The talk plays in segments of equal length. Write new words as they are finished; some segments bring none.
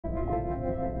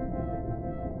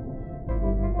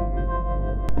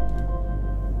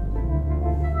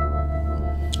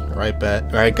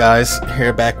Alright guys,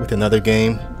 here back with another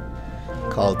game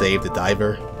called Dave the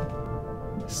Diver.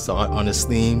 Saw it on the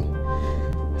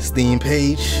Steam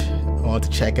page. I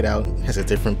wanted to check it out. It has a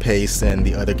different pace than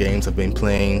the other games I've been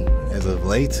playing as of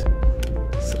late.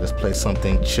 So let's play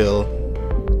something chill.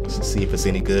 Let's see if it's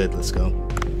any good. Let's go.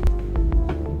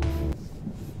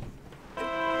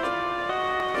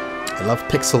 I love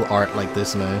pixel art like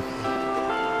this, man.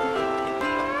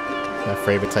 My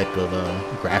favorite type of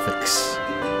graphics.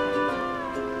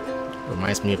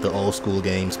 Reminds me of the old school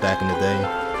games back in the day.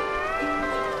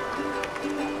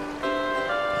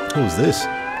 Who's this?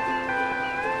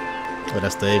 Oh,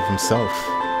 that's Dave himself.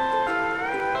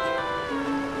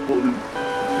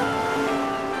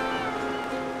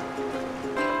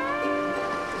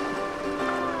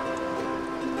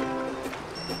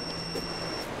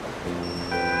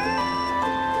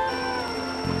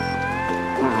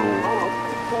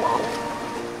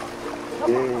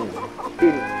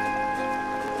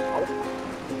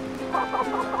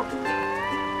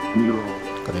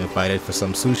 Got invited for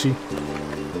some sushi.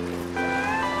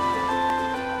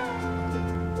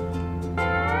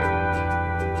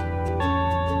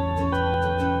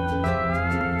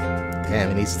 Damn,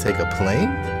 he needs to take a plane?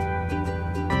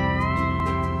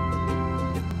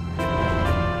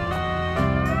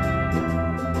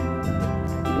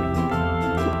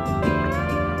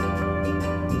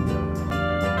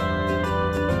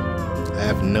 I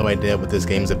have no idea what this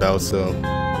game's about, so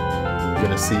we're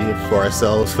gonna see it for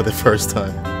ourselves for the first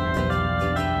time.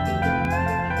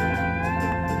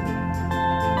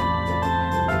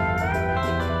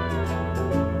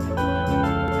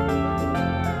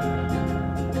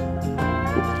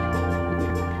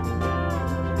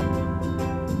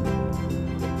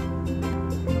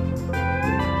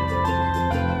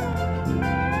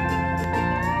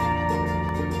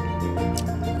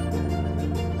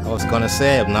 I was gonna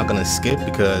say I'm not gonna skip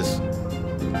because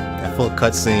that full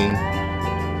cutscene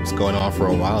was going on for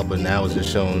a while, but now it's just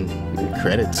showing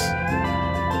credits.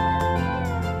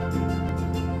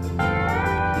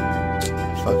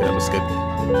 Fuck it, I'm gonna skip.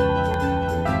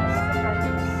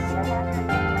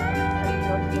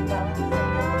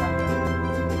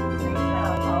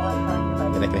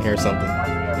 And I can hear something.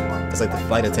 It's like the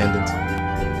flight attendant.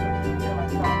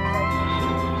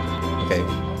 Okay.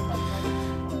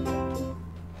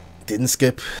 Didn't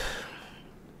skip.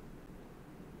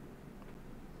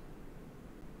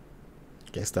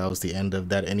 Guess that was the end of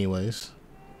that anyways.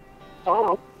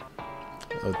 Oh,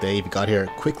 Dave got here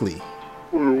quickly.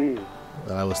 Well,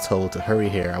 I was told to hurry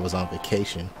here. I was on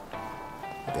vacation.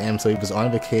 Damn, so he was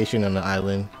on vacation on an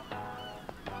island.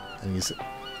 And he's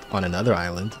on another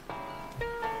island.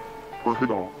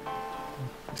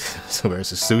 So where's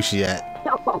the sushi at?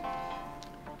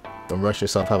 Don't rush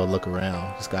yourself, have a look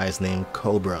around. This guy's named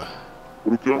Cobra.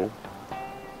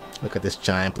 Look at this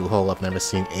giant blue hole. I've never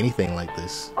seen anything like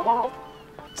this.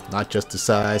 It's not just the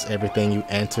size, everything you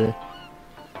enter.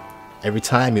 Every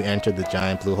time you enter the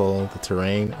giant blue hole, the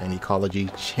terrain and ecology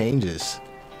changes.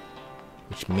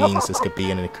 Which means this could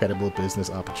be an incredible business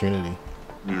opportunity.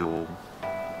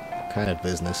 What kind of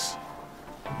business?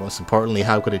 Most importantly,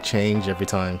 how could it change every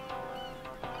time?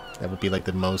 That would be like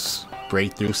the most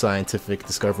breakthrough scientific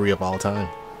discovery of all time.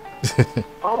 We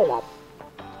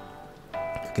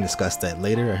can discuss that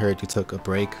later. I heard you took a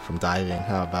break from diving.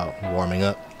 How about warming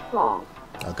up?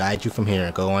 I'll guide you from here.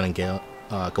 Go on and go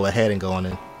ahead and go on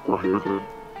in.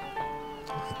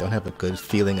 I don't have a good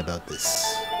feeling about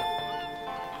this.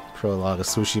 Prologue, a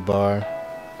sushi bar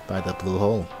by the blue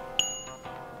hole.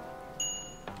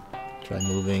 Try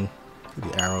moving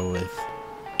the arrow with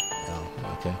L.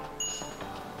 Okay.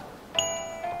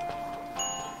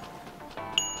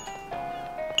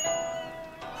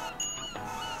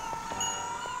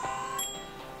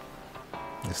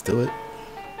 Let's do it.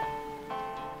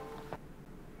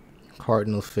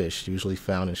 Cardinal fish, usually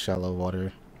found in shallow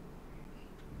water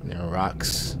near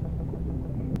rocks.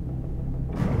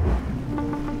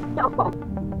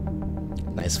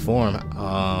 Nice form.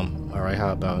 Alright,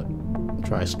 how about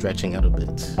try stretching out a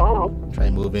bit. Try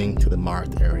moving to the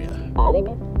marked area.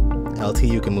 LT,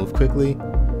 you can move quickly.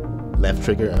 Left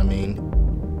trigger,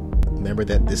 remember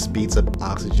that this speeds up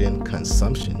oxygen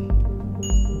consumption.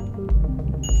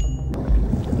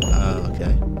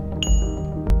 Okay.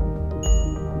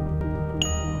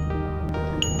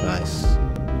 Nice.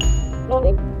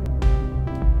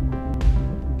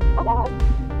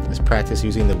 Let's practice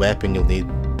using the weapon you'll need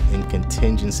in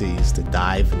contingencies. The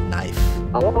dive knife.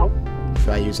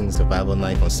 Try using the survival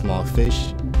knife on small fish.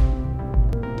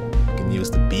 You can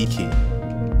use the B key.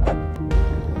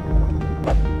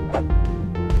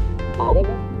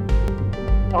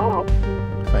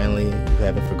 Finally, you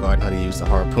haven't forgotten how to use the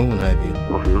harpoon, have you?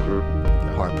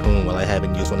 The harpoon, well, I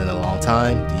haven't used one in a long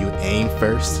time. Do you aim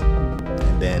first?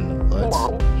 And then what?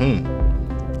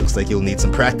 Looks like you'll need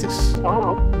some practice.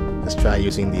 Let's try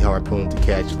using the harpoon to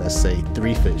catch, let's say,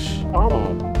 3 fish.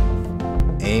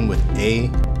 Aim with A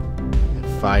and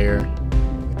fire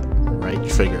with the right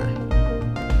trigger.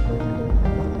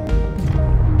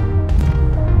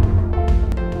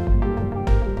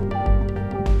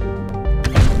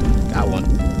 Got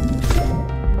one.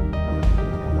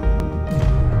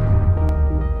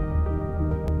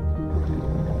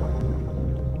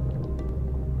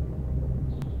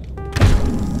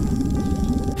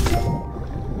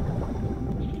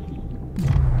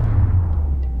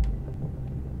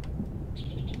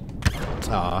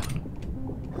 Aw.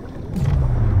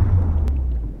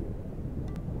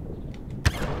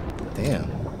 Damn.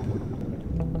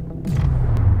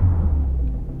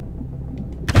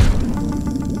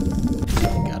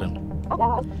 Got him.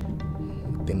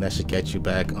 Think that should get you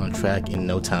back on track in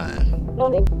no time.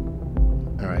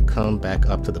 Alright, come back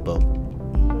up to the boat.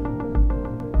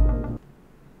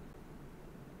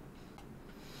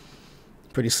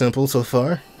 Pretty simple so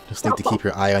far. Just need to keep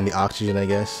your eye on the oxygen, I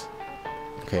guess.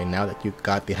 Okay, now that you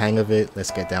got the hang of it, let's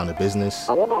get down to business.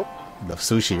 You love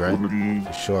sushi, right?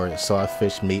 For sure,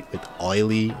 sawfish meat with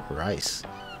oily rice.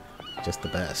 Just the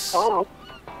best. I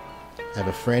have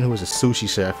a friend who is a sushi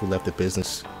chef who left the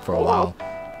business for a while.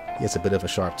 He has a bit of a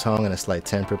sharp tongue and a slight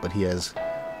temper, but he has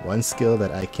one skill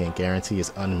that I can guarantee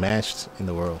is unmatched in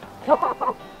the world.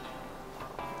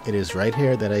 It is right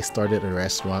here that I started a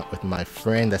restaurant with my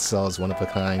friend that sells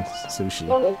one-of-a-kind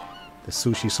sushi. The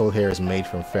sushi sold here is made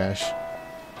from fresh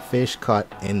fish caught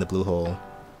in the blue hole,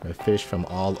 where fish from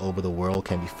all over the world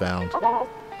can be found.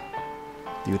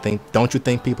 Don't you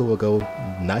think people will go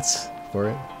nuts for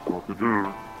it?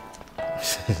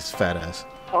 It's fat ass.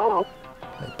 I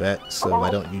bet. So why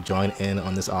don't you join in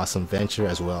on this awesome venture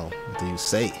as well? What do you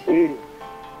say? I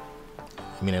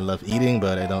mean, I love eating,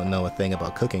 but I don't know a thing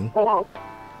about cooking. The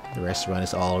restaurant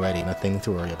is all ready, nothing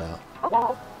to worry about.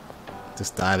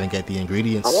 Just dive and get the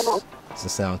ingredients. Doesn't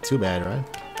sound too bad, right?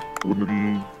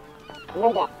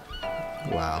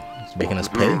 Wow, it's making us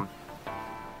pay.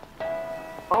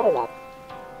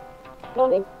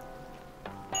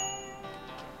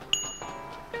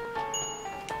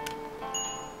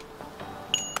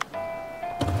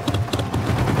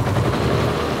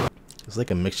 It's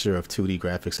like a mixture of 2D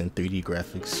graphics and 3D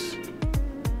graphics.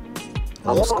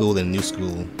 Old school and new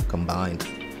school combined.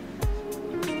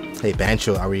 Hey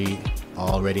Bancho, are we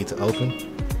all ready to open?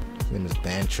 His name is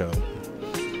Bancho.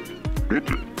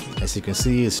 As you can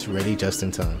see, it's ready just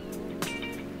in time.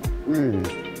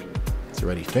 It's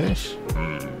already finished?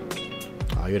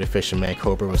 Oh, you're the fisherman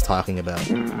Cobra was talking about.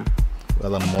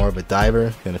 Well, I'm more of a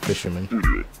diver than a fisherman.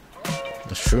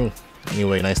 That's true.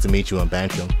 Anyway, nice to meet you, I'm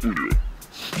Bancho.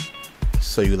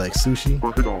 So you like sushi?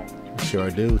 Sure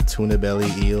do. Tuna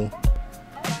belly, eel,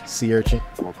 sea urchin.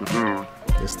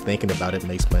 Just thinking about it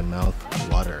makes my mouth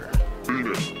water.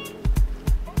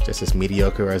 Just as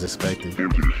mediocre as expected.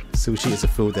 Sushi is a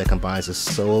food that combines the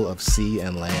soul of sea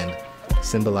and land,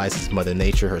 symbolizes Mother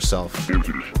Nature herself.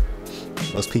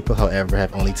 Most people, however,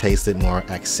 have only tasted more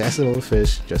accessible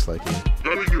fish just like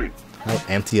you. How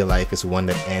empty a life is one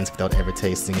that ends without ever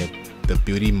tasting the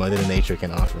beauty Mother Nature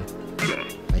can offer.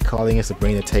 My calling is to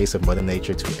bring the taste of Mother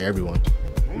Nature to everyone.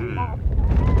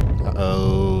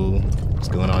 Uh-oh. What's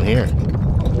going on here?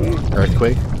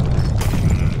 Earthquake?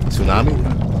 Tsunami?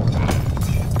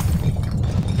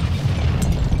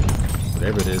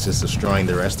 Whatever it is, it's destroying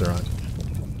the restaurant.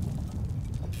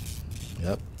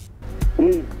 Yep.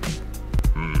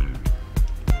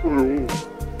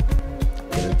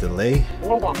 Get a delay.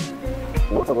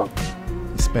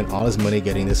 He spent all his money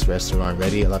getting this restaurant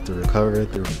ready. I'll have to recover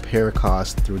the repair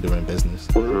costs through doing business.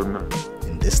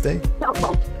 In this day?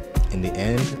 In the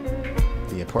end,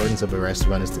 the importance of a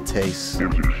restaurant is the taste.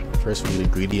 First few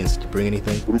ingredients. Did you bring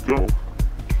anything?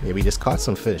 Maybe just caught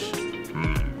some fish.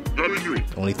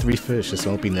 Only 3 fish. This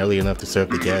won't be nearly enough to serve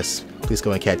the guests. Please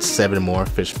go and catch 7 more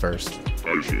fish first.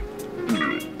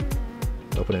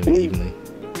 Open it evenly.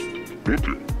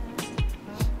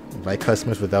 Invite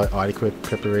customers without adequate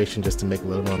preparation just to make a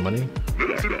little more money.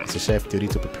 It's a chef's duty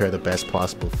to prepare the best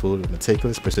possible food with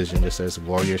meticulous precision, just as a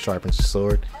warrior sharpens his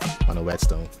sword on a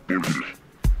whetstone.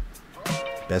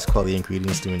 Best quality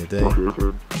ingredients during the day.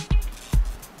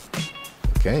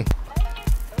 Okay.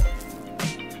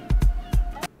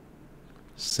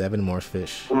 7 more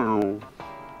fish.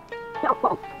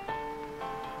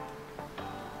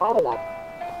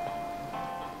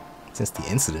 Since the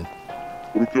incident.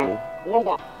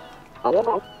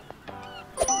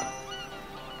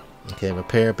 Okay, Okay,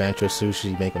 repair, banter,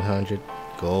 sushi, make 100.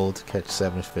 Gold, catch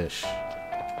 7 fish.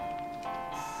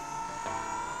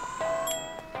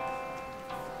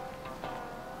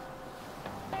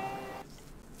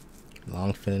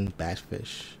 Longfin,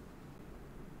 batfish.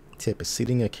 Tip,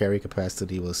 exceeding your carry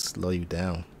capacity will slow you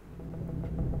down.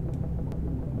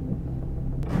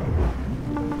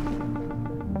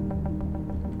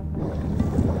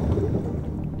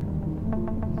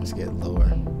 Let's get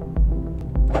lower.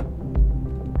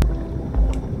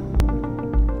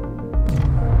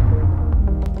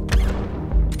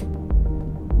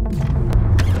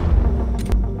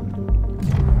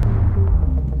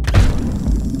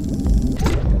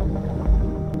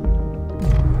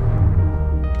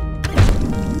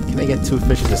 Can I get 2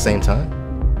 fish at the same time?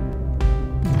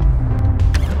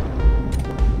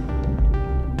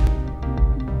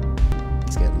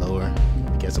 Let's get lower.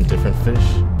 Get some different fish.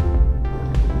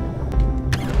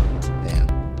 Damn.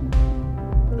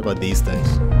 What about these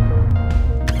things?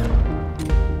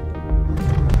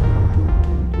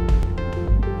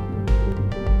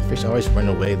 The fish always run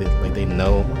away, like they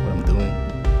know what I'm doing.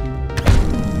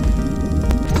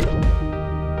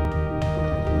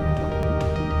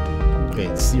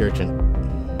 Okay, sea urchin.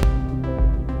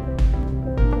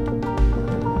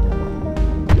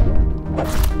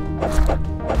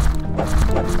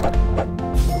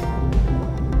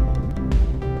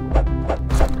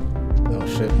 Oh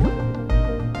shit.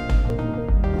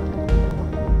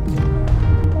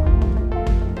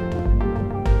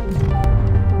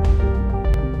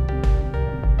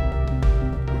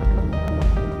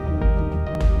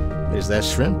 Is that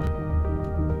shrimp?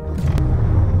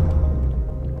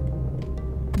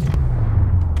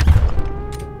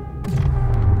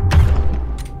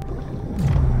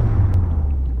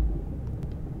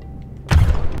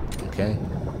 Okay.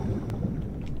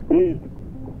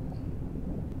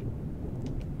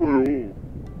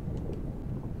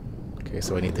 Okay,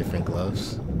 so I need different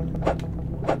gloves. I'm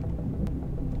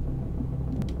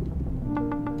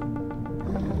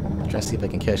trying to see if I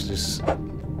can catch this.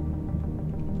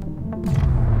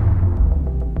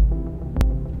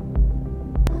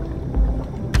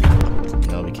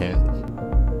 No, we can't.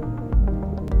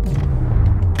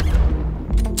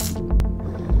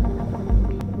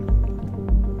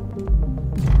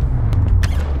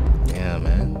 Yeah,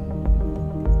 man.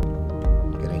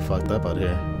 I'm getting fucked up out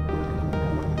here.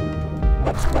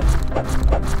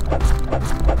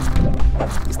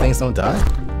 These things don't die?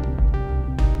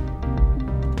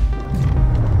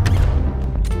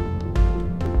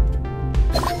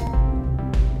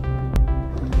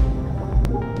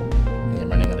 Yeah, I'm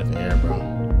running out of air, bro.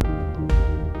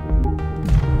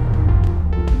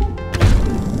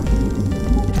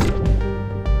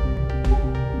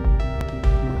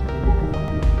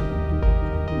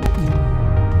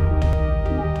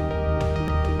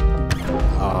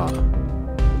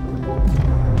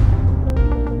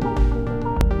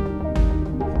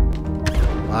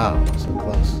 Wow, so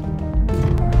close.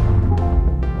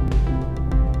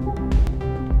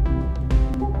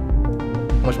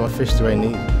 How much more fish do I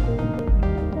need?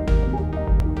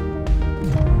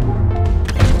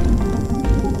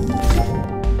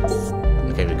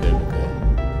 Okay, we're good, we're good.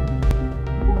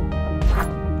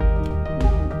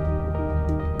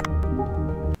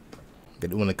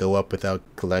 Didn't want to go up without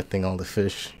collecting all the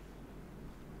fish.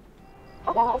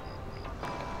 Oh,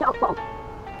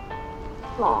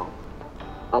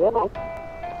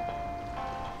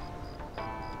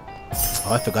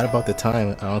 I forgot about the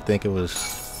time. I don't think it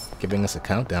was giving us a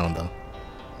countdown though.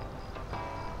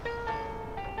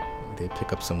 They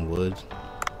pick up some wood.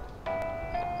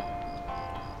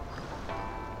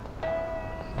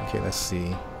 Okay, let's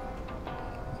see.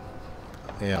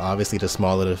 Yeah, obviously the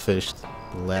smaller the fish,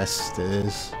 the less it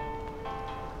is.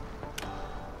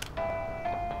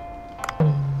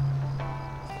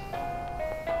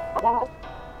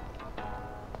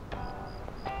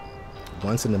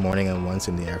 Once in the morning and once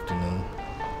in the afternoon.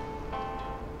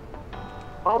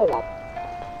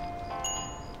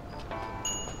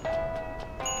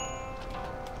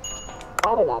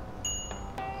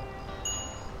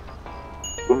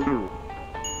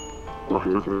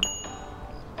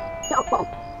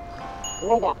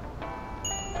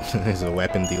 He's a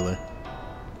weapon dealer.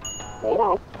 I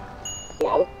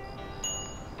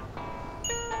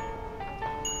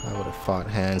would have fought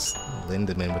Hans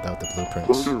Lindemann without the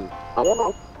blueprints.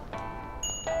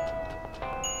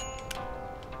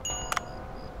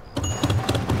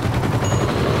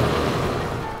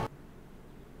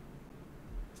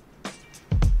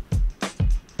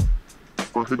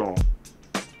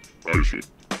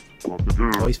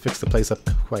 Always fixed the place up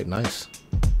quite nice.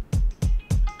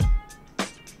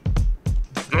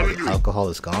 All the alcohol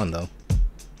is gone though.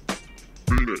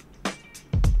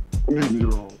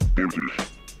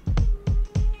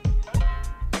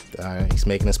 He's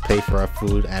making us pay for our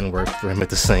food and work for him at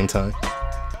the same time.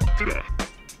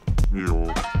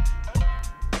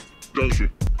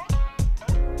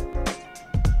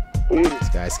 This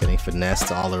guy's getting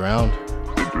finessed all around.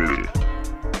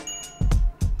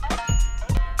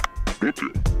 You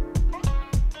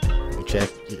check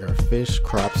your fish,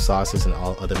 crops, sauces, and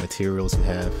all other materials you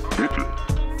have.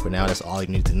 For now, that's all you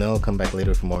need to know. Come back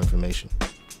later for more information.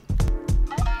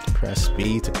 Press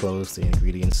B to close the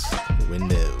ingredients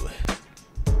window.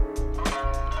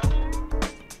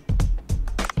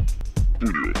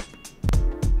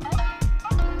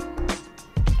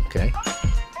 Okay.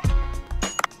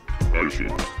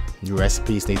 New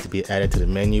recipes need to be added to the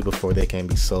menu before they can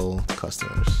be sold to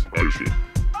customers.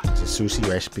 It's a sushi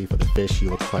recipe for the fish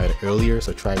you acquired earlier,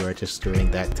 so try registering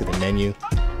that to the menu.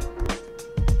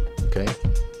 Okay.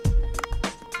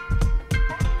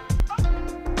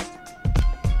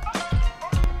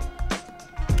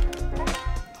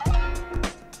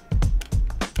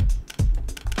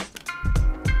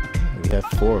 We have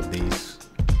 4 of these.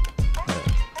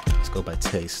 Alright, let's go by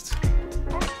taste.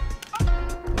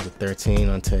 There's a 13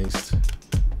 on taste.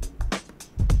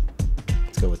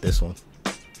 Let's go with this one.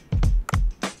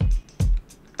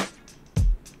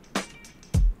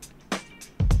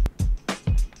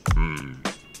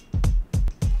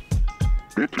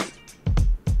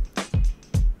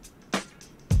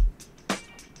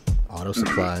 Auto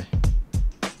supply.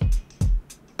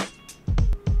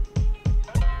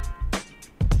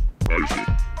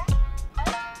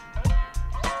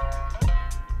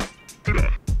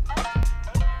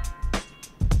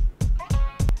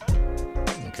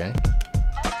 Okay.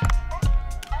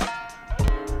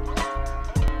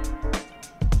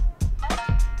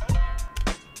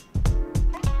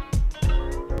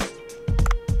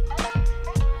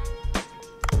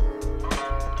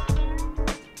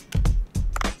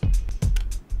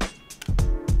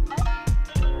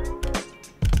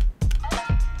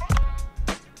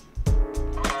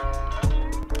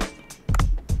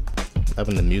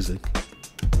 Loving the music.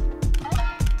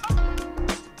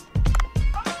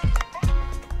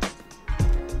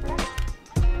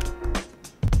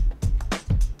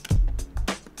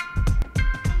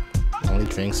 Only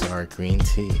drinks are green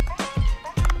tea.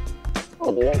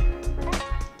 Oh boy.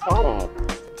 Oh.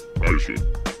 I see.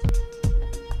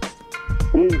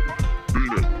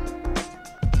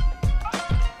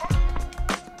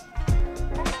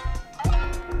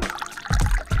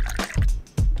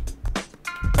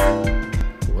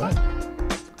 What?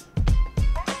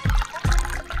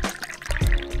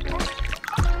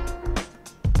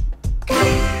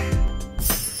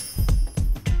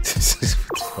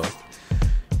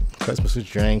 Customers who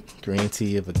drank green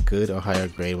tea of a good or higher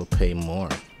grade will pay more.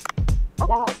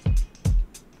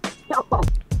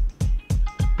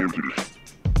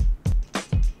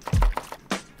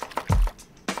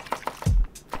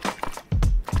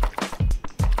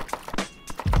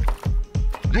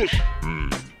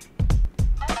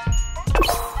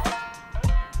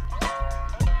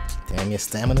 Damn, your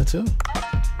stamina too?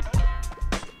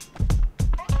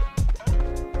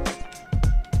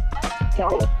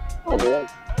 Oh boy.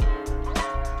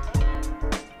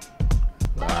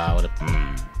 Wow, what a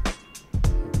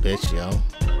bitch, yo.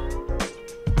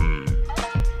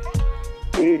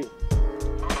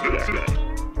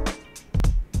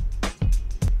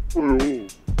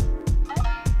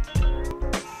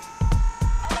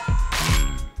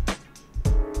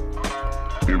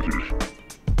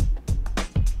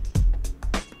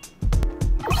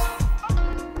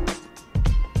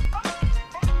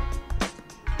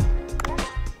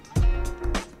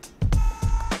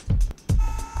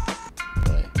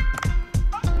 Right.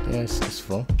 Yes, it's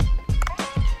full.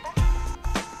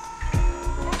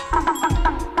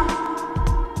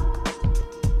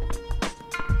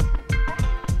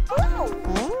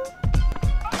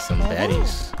 Some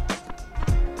baddies.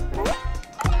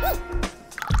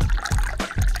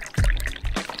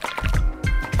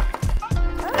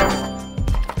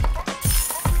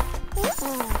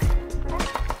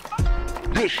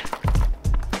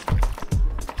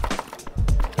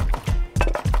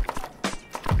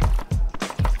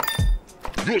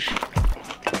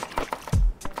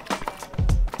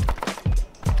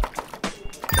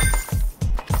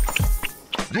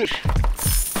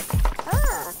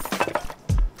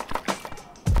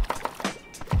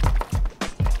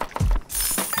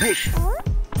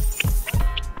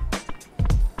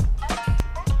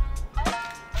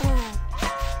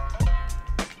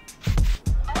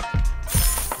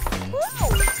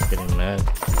 Getting mad.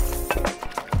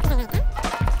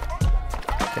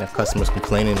 Have customers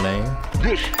complaining, man.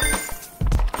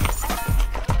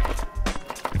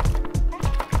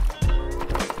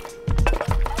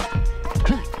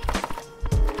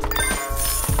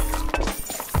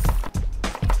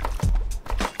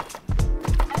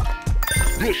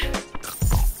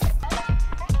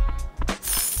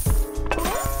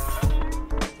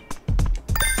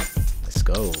 Let's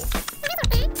go.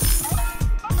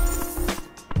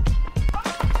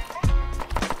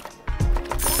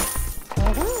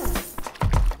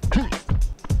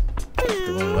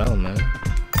 Doing well, man.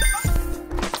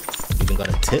 Even got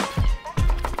a tip.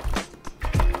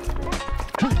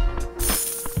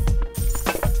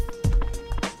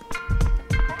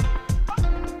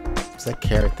 What's that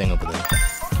carrot thing over there?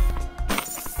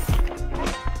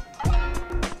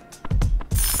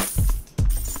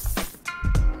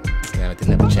 Damn, I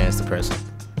didn't have a chance to press it.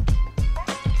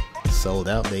 Sold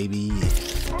out, baby.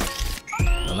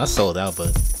 Well, not sold out, but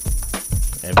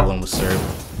everyone was served.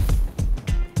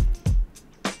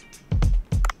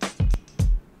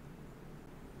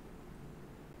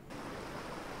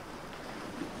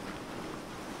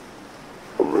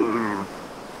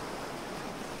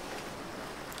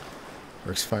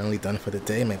 Work's finally done for the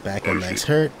day. My back and legs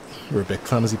hurt. We're a bit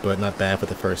clumsy, but not bad for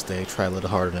the first day. Try a little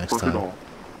harder next time.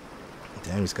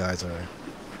 Damn, these guys are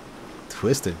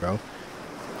twisted, bro.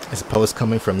 I suppose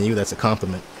coming from you, that's a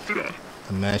compliment.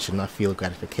 A man should not feel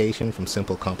gratification from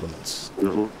simple compliments.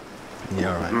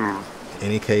 Yeah, alright. In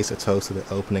any case, a toast to the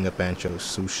opening of Bancho's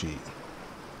Sushi.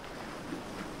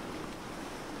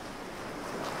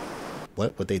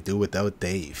 What would they do without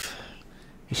Dave?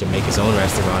 He should make his own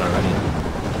restaurant already.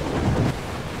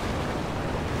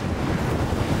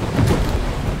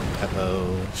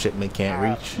 Uh-oh, shipment can't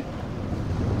reach.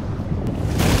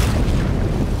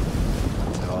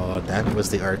 Oh, that was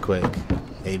the earthquake.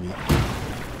 Maybe.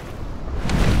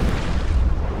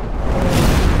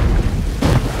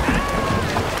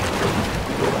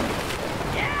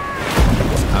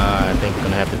 I think we're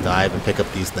gonna have to dive and pick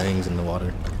up these things in the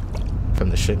water from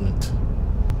the shipment.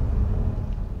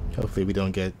 Hopefully we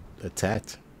don't get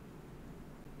attacked.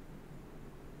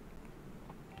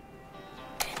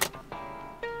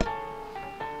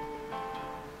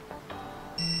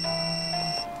 Who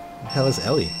the hell is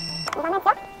Ellie?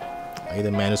 Are you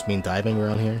the man who's been diving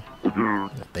around here? I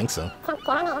think so.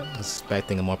 I was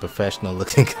expecting a more professional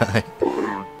looking guy.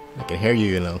 I can hear you,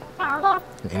 you know.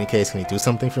 In any case, can you do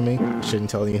something for me? I shouldn't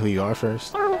tell you who you are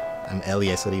first. I'm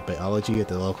Ellie. I study biology at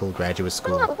the local graduate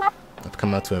school. I've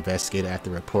come out to investigate after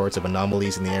reports of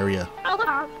anomalies in the area.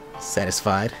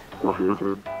 Satisfied? What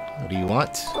do you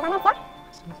want?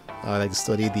 I'd like to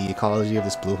study the ecology of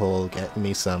this blue hole. Get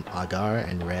me some agar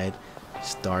and red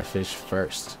starfish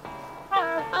first.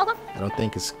 I don't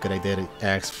think it's a good idea to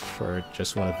ask for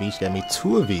just one of each. Get me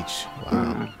 2 of each.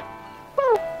 Wow.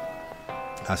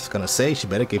 I was gonna say, she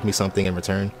better give me something in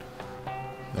return.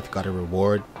 I've got a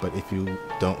reward, but if you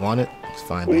don't want it, it's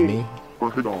fine by me.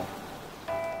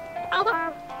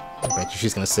 I bet you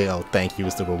she's gonna say, oh, thank you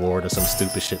is the reward or some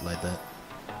stupid shit like that.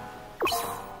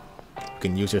 You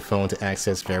can use your phone to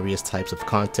access various types of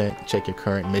content, check your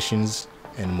current missions,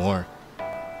 and more.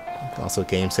 Also,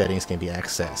 game settings can be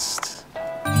accessed.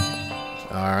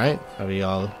 Alright, are we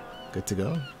all good to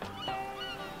go?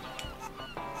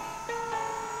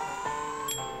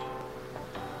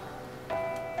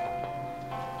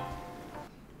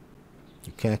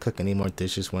 You can't cook any more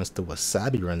dishes once the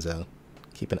wasabi runs out.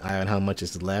 Keep an eye on how much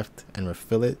is left and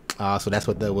refill it. Ah, so that's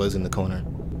what that was in the corner.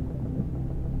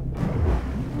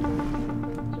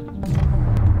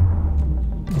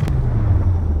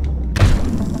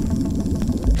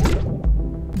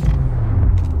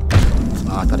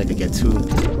 Oh, I thought I could get 2.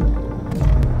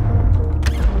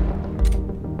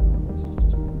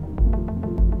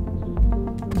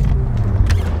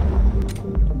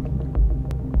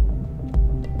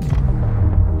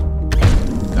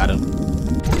 Got him.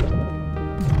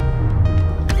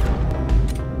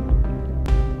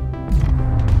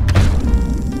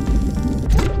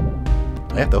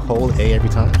 Do I have to hold A every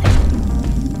time?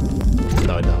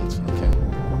 No, I don't. Okay.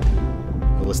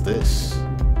 What was this?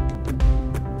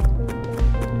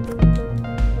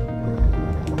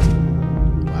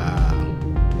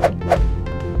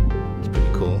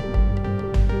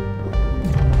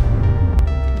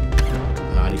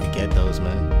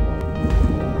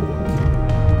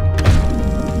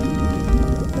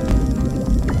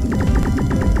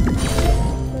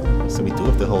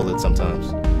 Hold it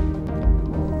sometimes.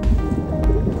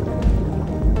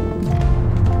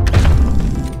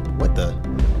 What the?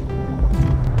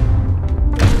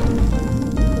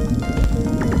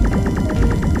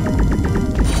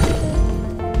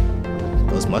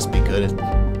 Those must be good.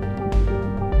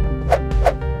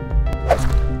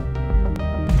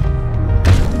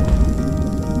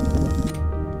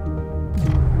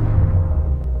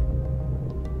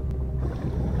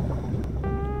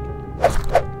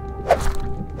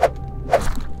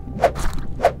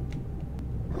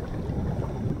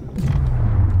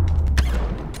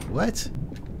 What?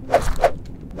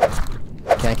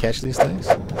 Can't catch these things?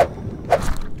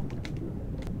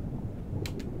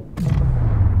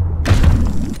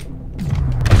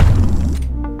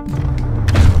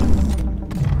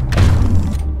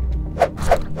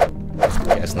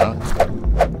 Guess not.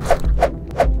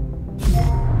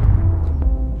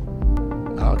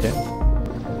 Oh, okay.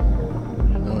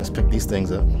 Well, let's pick these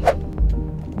things up.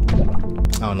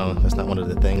 Oh no, that's not one of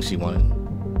the things she wanted.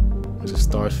 There's a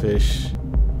starfish.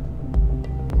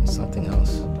 Something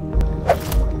else. What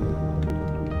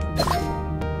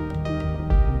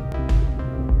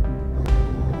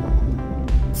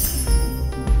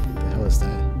the hell is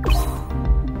that?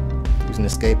 Use an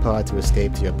escape pod to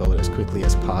escape to your boat as quickly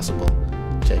as possible.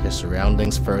 Check your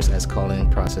surroundings first as calling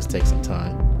process takes some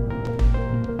time.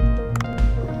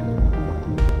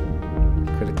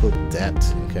 Critical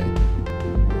depth, okay.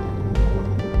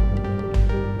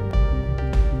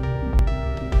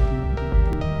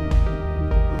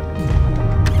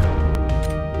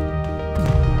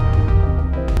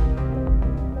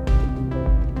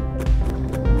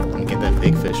 Get that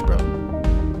big fish, bro.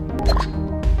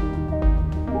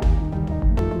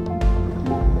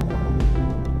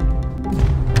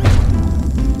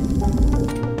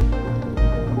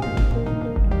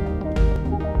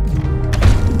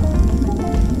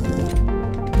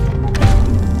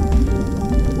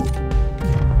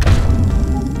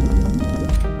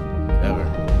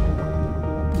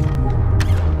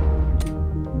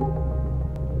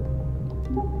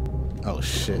 Oh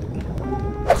shit.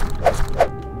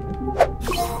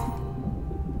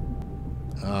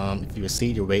 If you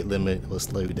exceed your weight limit, it will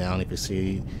slow you down. If you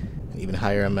exceed an even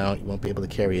higher amount, you won't be able to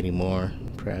carry anymore.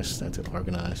 Press that to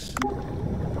organize.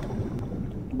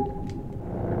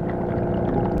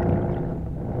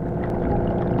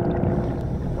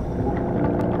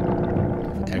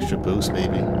 Extra boost,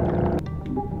 baby.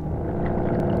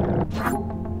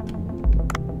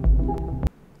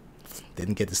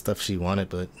 Didn't get the stuff she wanted,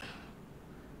 but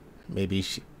maybe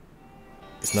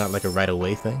it's not like a right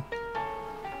away thing.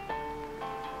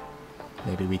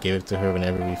 Maybe we give it to her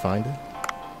whenever we find it.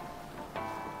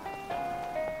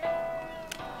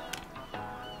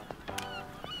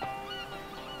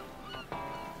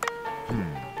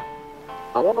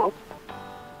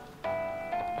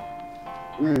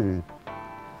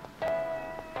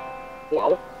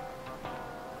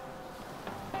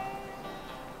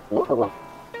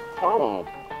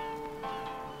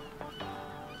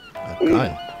 A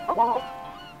gun.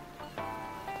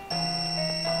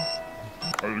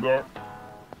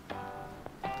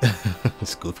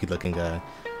 This goofy looking guy.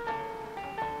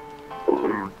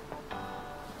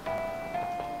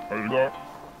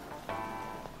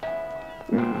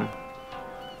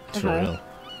 It's real.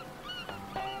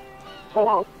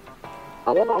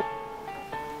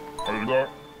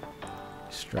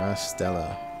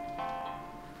 Stella.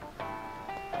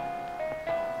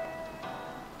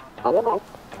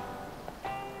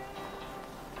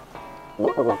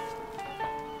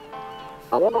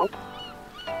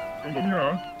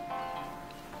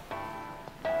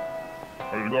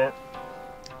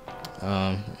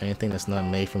 Anything that's not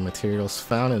made from materials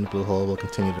found in the blue hole will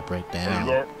continue to break down.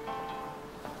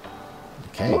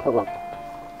 Okay.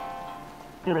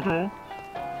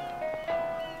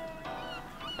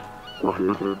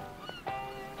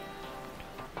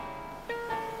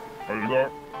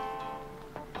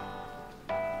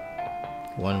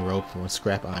 One rope for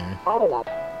scrap iron.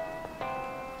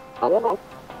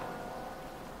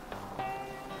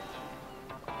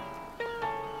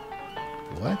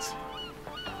 What?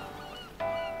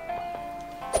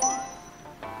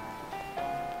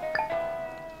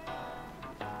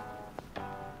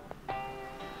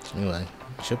 Anyway,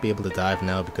 should be able to dive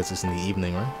now because it's in the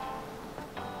evening, right?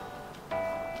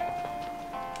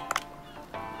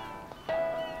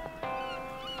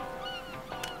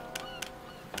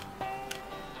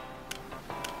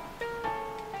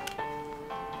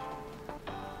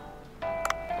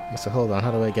 So hold on,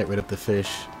 how do I get rid of the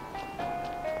fish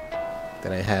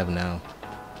that I have now?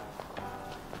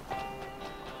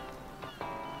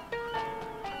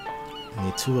 I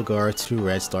need 2 agar, 2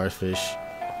 red starfish,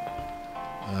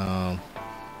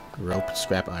 rope,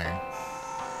 scrap iron.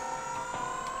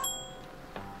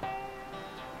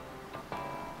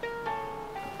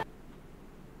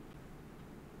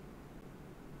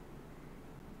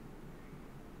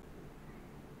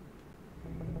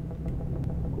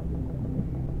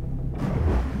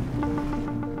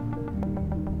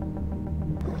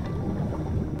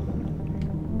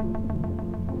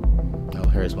 Oh,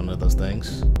 here's one of those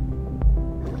things.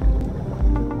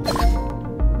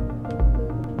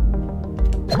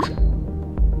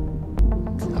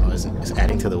 It's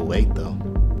adding to the weight though.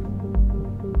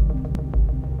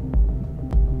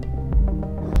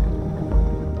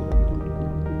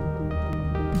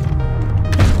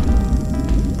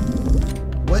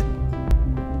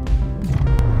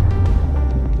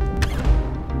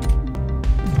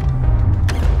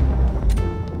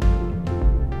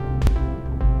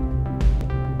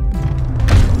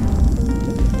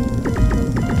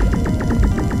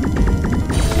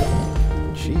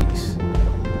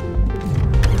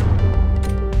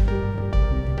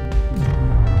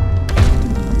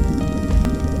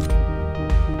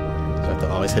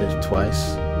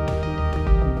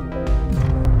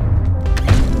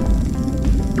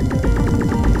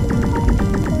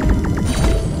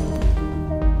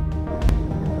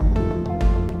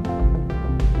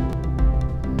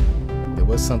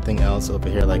 something else over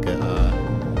here, like a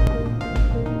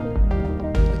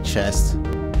chest.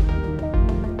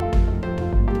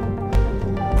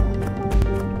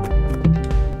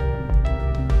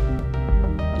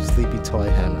 Sleepy toy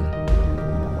hammer.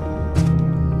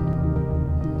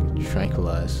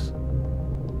 Tranquilize.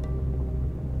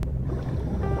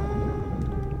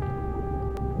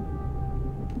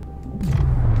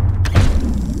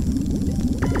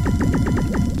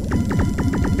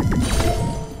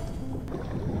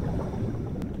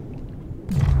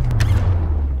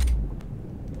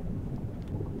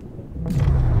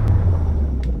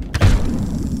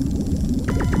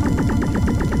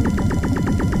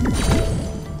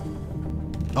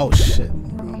 Oh shit,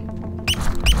 bro.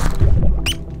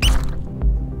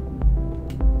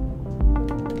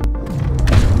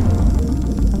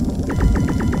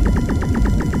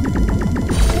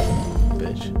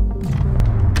 Bitch.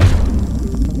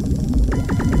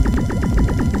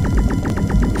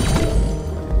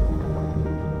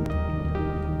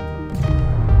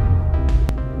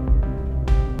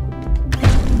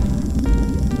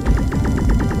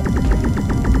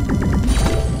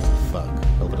 Fuck,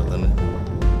 over the limit.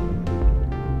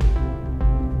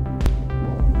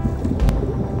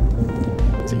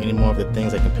 Is there any more of the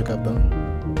things I can pick up though?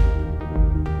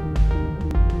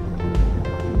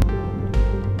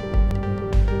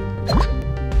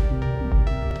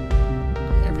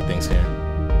 Everything's here.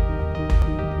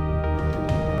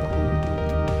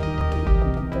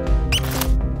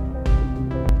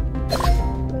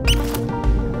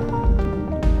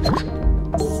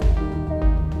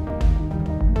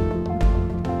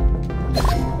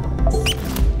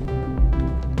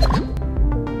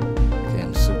 Okay,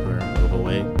 I'm super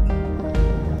overweight.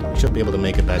 Should be able to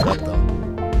make it back up though.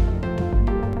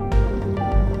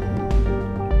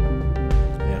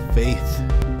 We have faith.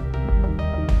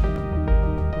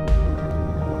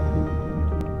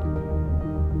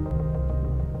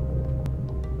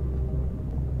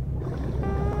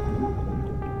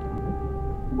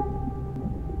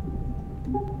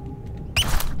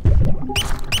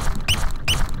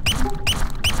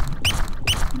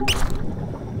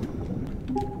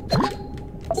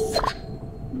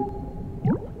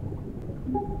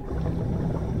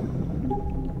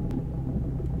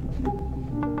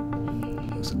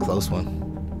 It's a close one.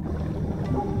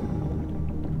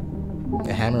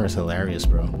 The hammer is hilarious,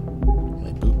 bro.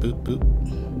 Like boop, boop, boop.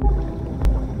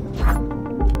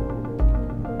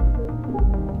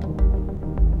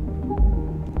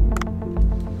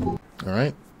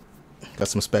 Alright. Got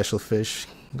some special fish.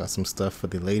 Got some stuff for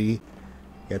the lady.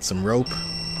 Got some rope.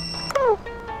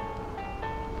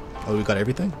 Oh, we got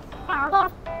everything?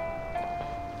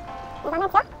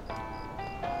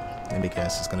 Let me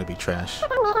guess, it's gonna be trash.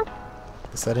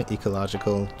 The sudden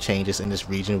ecological changes in this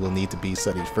region will need to be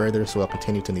studied further, so I'll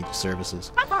continue to need your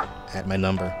services. Add my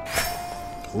number.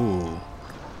 Ooh.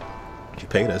 She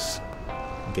paid us.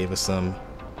 Gave us some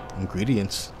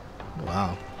ingredients.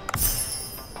 Wow.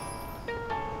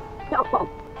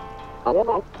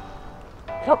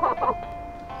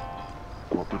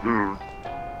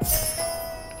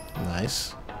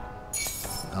 Nice.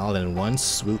 All in one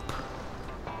swoop.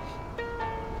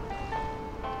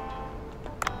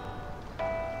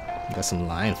 Got some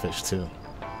lionfish too.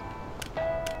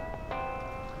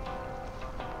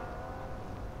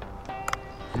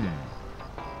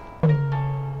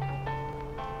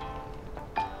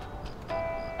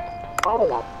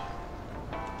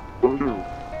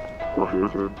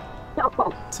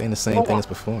 Saying the same thing as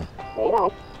before.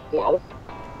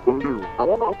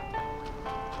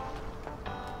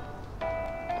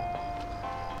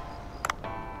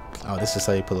 Oh, this is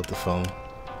how you pull up the phone.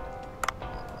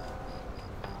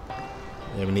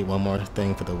 Yeah, we need one more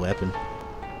thing for the weapon.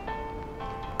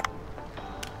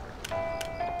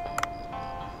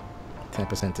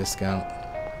 %10 discount.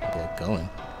 Get going.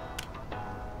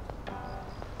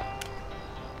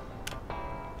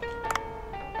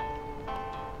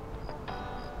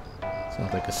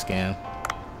 Sounds like a scam.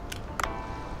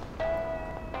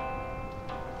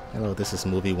 Hello, this is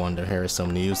Movie Wonder. Here is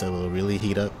some news that will really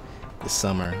heat up this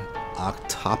summer.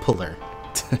 Octopolar.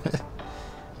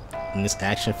 In this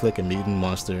action flick, a mutant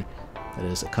monster that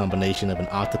is a combination of an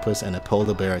octopus and a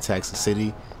polar bear attacks the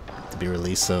city, to be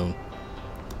released soon.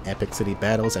 Epic city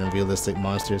battles and realistic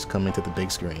monsters coming to the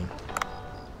big screen.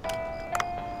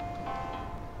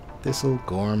 Thistle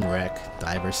Gorm Wreck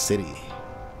Diver City.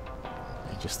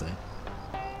 Interesting.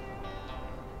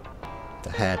 The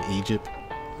Hab Egypt,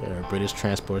 a British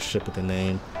transport ship with the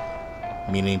name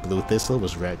meaning Blue Thistle,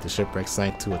 was wrecked. The shipwreck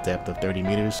sank to a depth of 30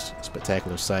 meters.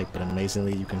 Spectacular sight, but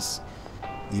amazingly you can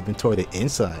even tour the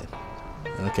inside.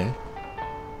 Okay.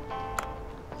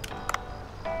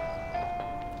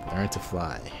 Learn to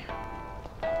fly.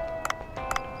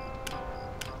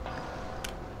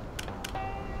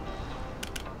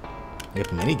 We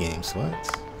have mini games. What?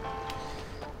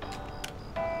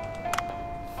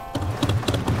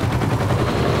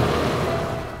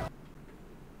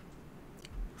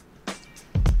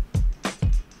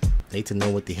 I need to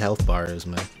know what the health bar is,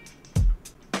 man.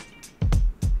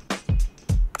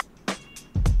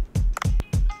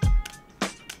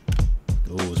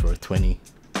 Ooh, it's worth 20.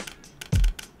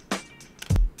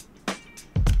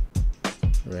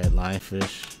 Red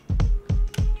lionfish.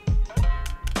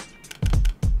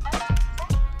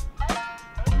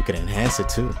 We could enhance it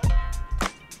too.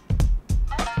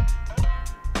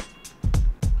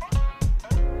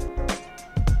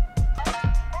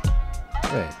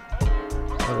 Wait,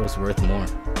 I thought it was worth more.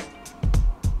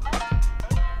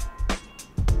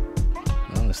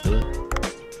 No, let's do it.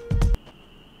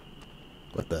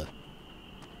 What the?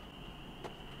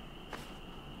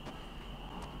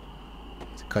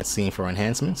 It's a cutscene for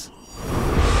enhancements.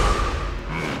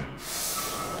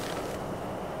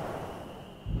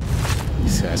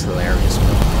 This guy's hilarious, bro.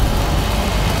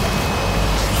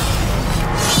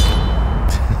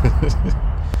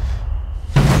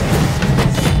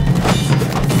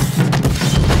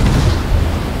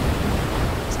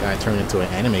 This guy turned into an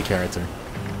anime character.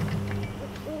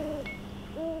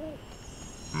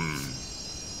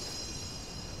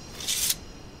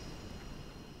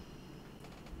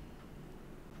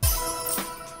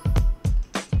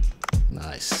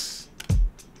 Nice.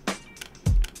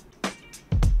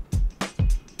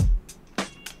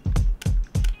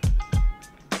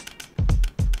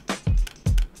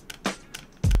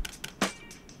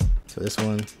 So this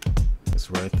one is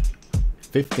worth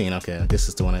 15. Okay, this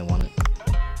is the one I wanted.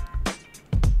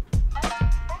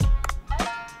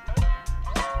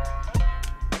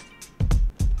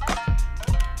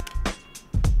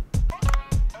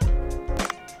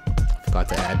 Forgot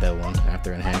to add that one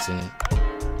after enhancing it.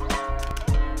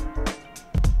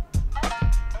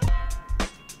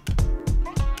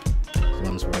 This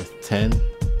one's worth 10.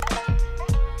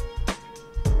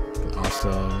 And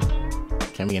also,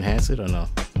 can we enhance it or no?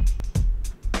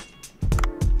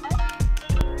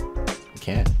 We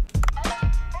can't.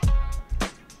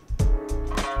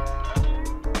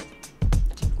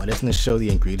 Why doesn't it show the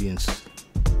ingredients?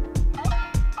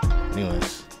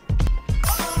 Anyways.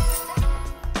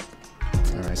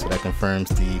 Alright, so that confirms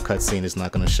the cutscene is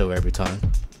not going to show every time.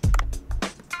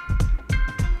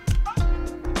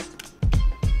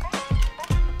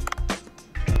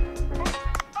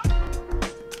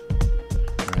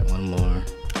 Alright, one more.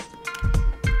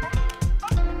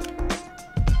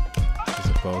 These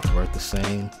are both worth the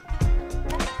same.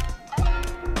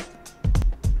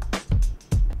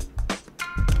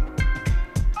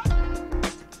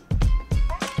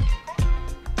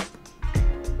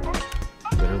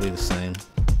 Literally the same.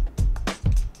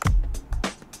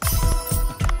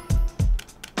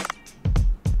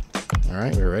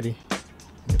 Alright, we're ready.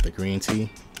 Get the green tea.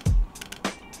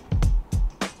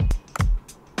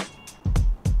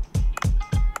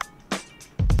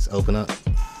 Let's open up.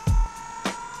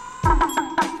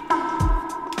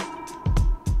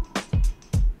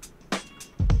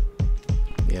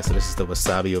 Yeah, so this is the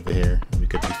wasabi over here. We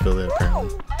could refill it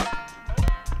apparently.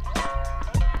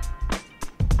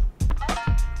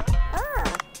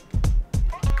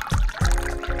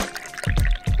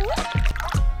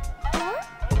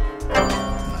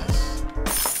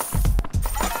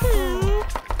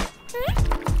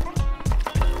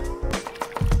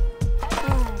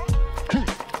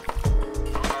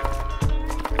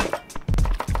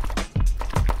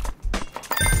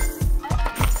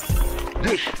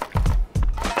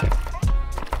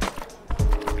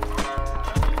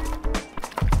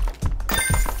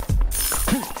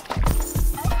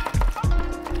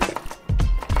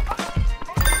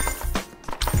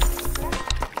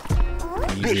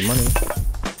 Easy money.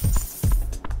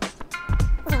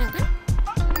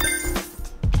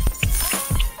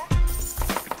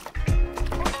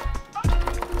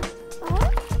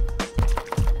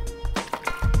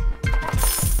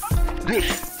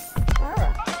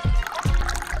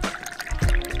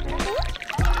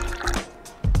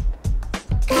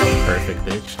 Perfect,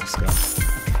 bitch. Let's go.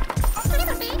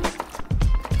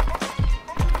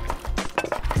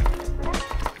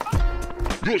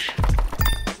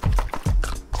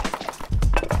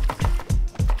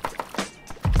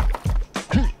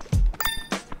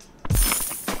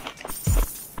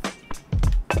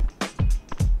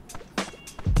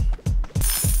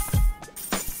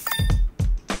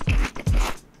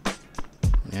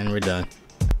 And we're done.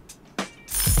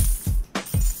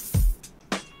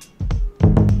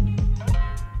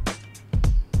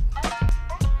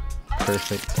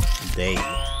 perfect day.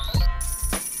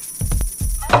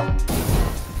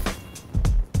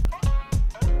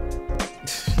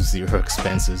 Zero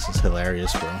expenses. It's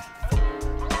hilarious, bro.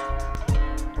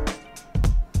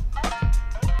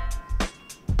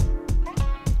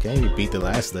 Okay, we beat the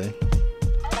last day.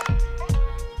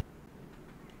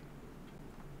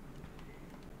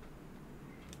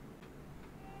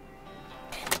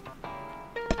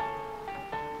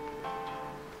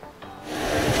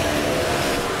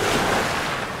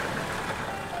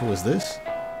 Who is this?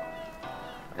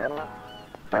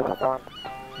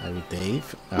 Maybe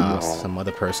Dave? Some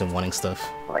other person wanting stuff.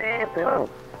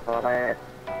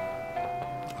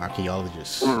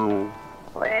 Archaeologist.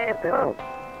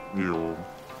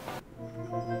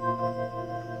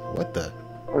 What the?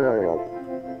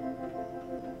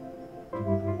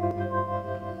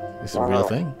 It's a real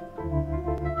thing?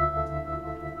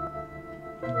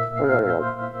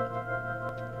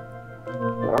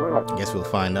 Guess we'll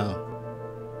find out.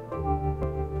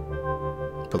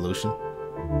 Pollution.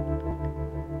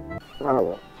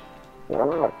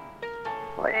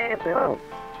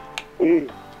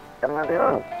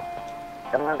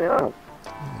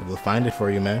 We'll find it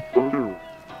for you, man.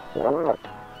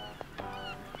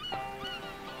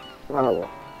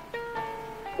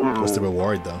 What's the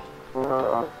reward, though?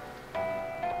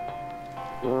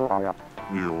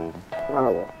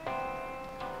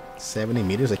 70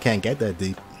 meters? I can't get that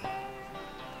deep.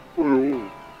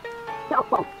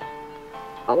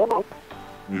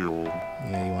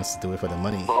 Yeah, he wants to do it for the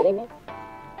money.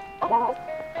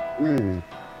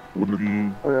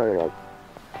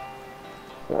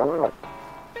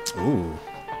 Ooh.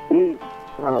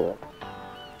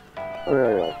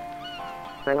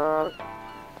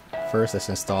 First, let's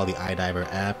install the iDiver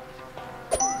app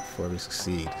before we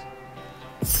succeed.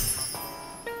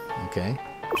 Okay.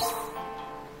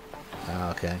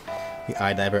 Okay. The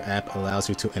iDiver app allows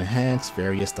you to enhance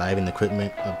various diving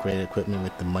equipment, upgraded equipment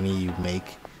with the money you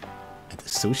make at the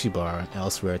sushi bar and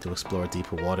elsewhere to explore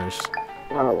deeper waters.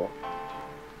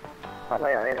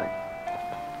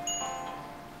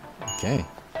 Okay.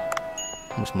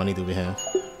 How much money do we have?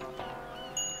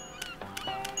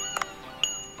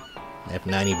 I have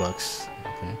 90 bucks.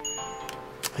 Okay.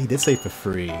 He did say for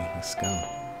free. Let's go.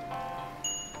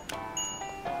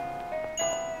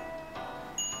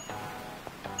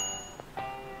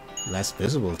 Less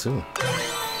visible too.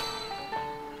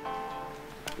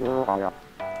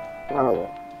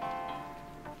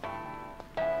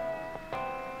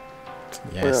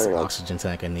 Yes, oxygen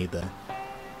tank. I need that.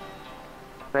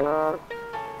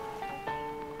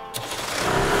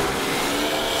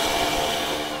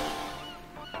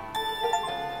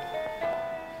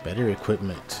 Better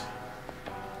equipment.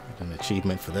 An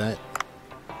achievement for that.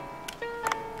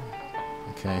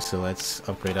 Okay, so let's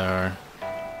upgrade our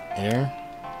air.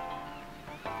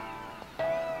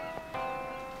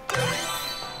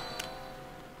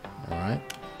 Alright.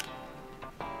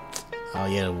 Oh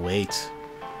yeah, wait.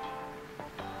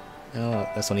 Oh,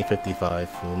 that's only 55.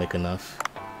 We'll make enough.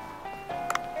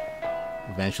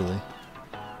 Eventually.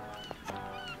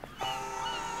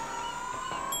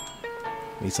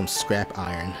 Need some scrap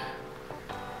iron.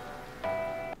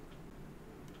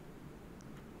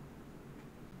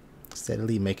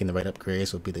 Steadily making the right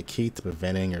upgrades will be the key to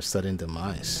preventing your sudden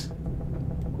demise.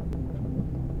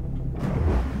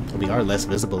 We are less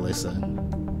visible, they said.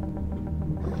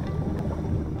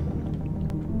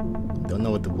 Don't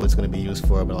know what the wood's gonna be used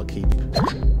for, but I'll keep.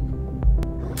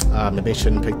 Maybe I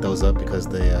shouldn't pick those up because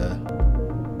they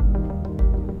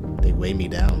weigh me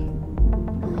down.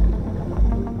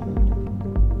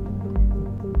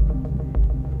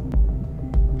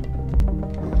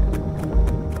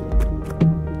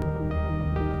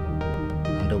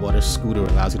 Underwater scooter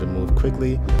allows you to move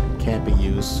quickly. Can't be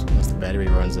used once the battery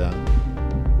runs out.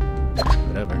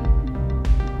 Whatever.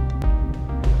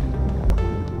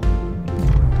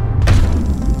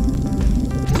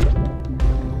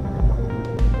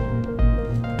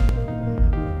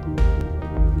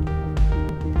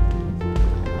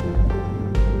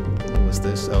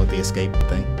 This? Oh, the escape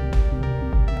thing.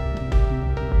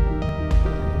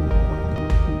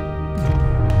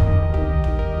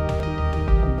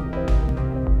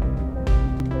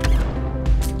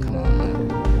 Come on, man.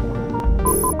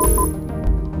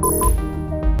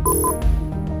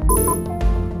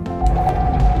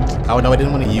 Oh no, I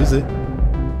didn't want to use it.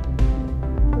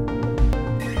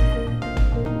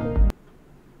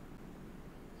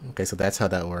 Okay, so that's how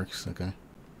that works. Okay.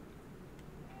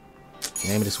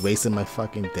 Damn, I'm just wasting my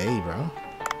fucking day, bro.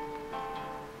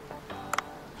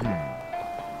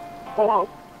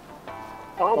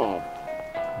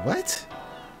 What?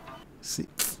 See,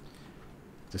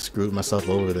 just screwed myself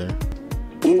over there.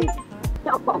 Okay,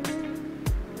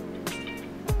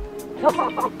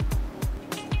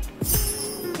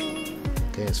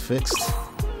 it's fixed.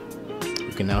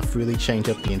 You can now freely change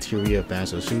up the interior of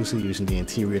Banzo Sushi using the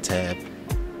interior tab.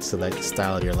 Select the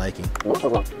style of your liking.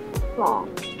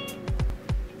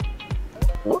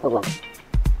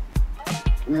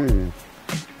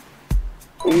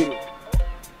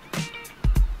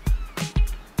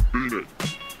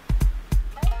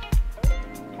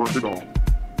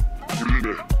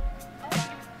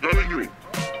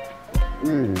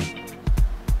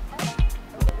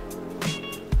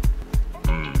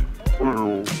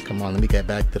 Come on, let me get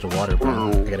back to the water,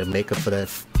 bro. I gotta make up for that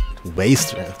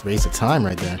waste of time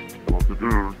right there.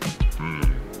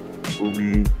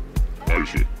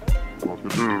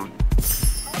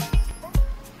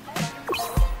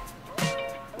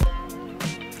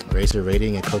 Raise your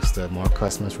rating and cooks that more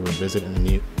customers will visit and the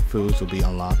new foods will be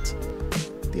unlocked.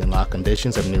 The unlocked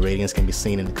conditions of new ratings can be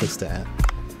seen in the Cooksta app.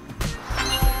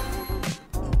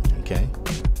 Okay.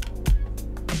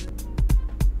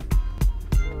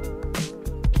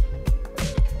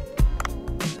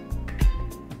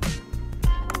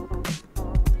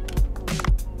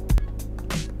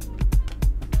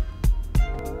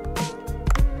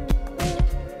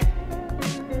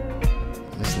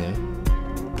 That's new.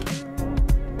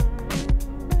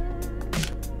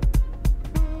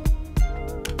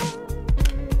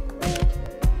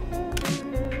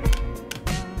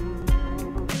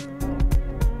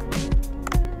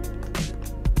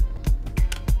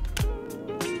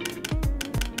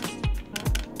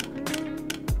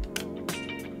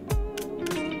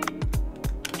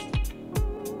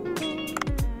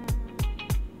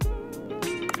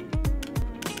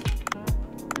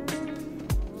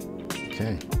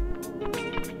 Okay.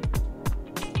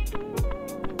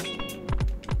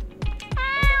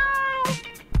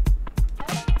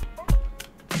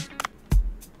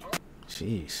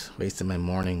 Jeez, wasted my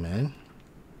morning, man.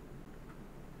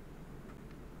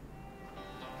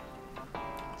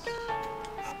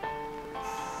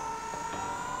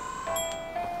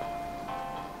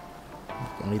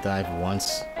 Only dive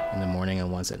once in the morning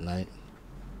and once at night.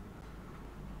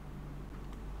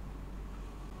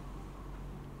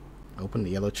 Open the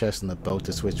yellow chest in the boat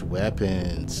to switch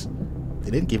weapons.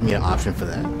 They didn't give me an option for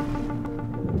that.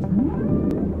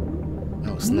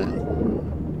 Oh, snap.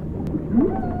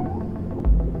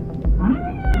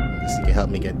 Guess you can help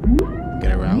me get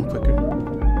around quicker.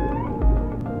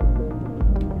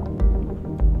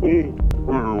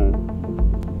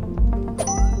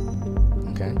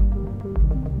 Okay.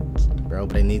 Bro,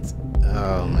 but I need...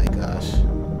 Oh my gosh.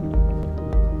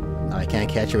 Now I can't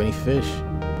catch any fish.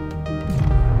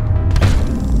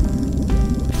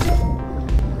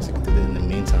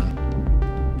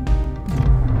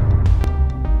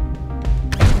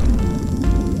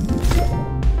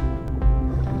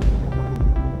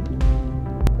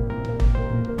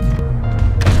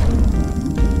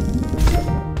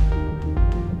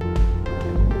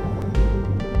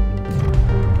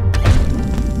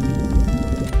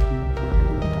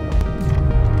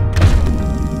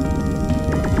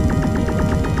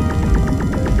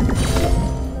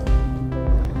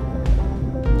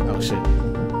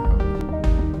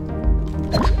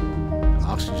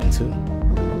 Oxygen too.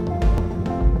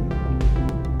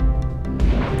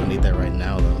 Don't need that right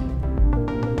now though.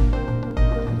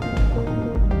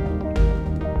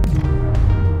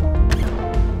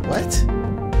 What?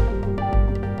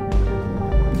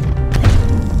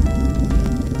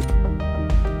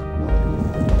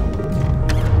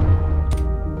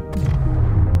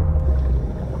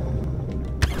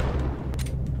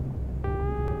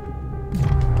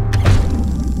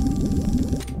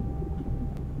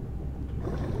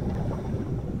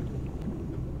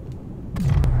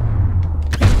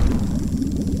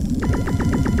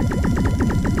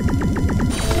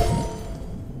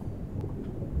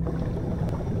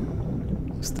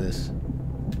 What's this?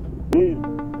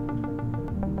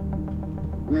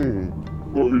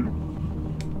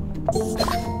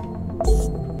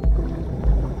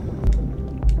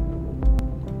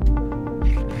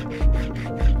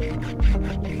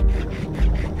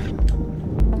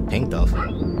 Pink dolphin.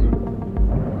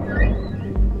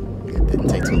 It didn't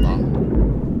take too long.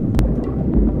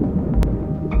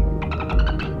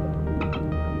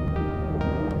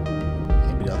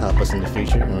 Maybe they'll help us in the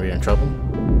future when we're in trouble.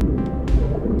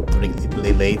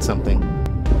 They laid something.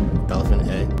 Dolphin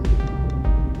egg.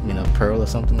 You know, pearl or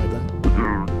something like that.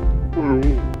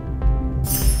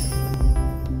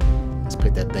 Let's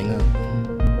pick that thing up.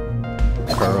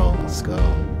 Pearl, let's go.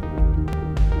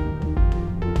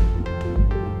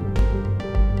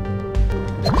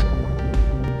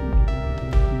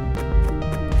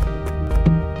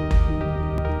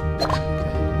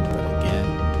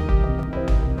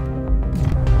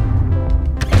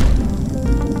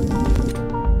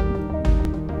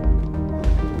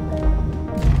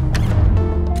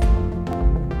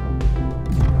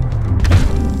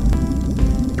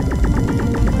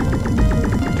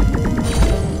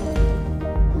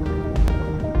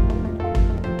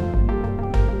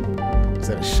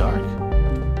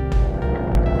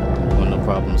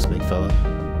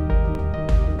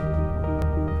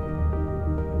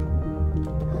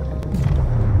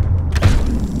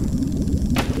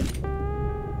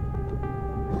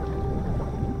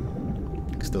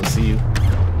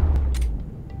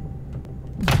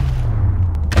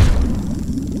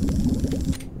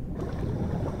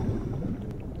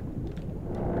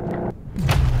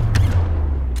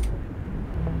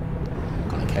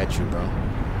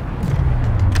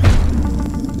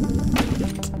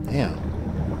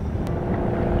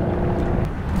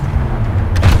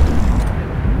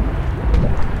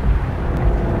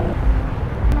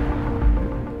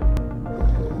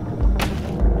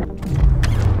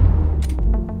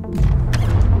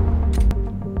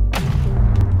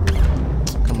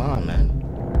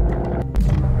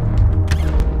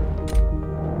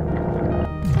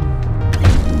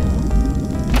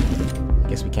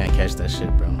 finish that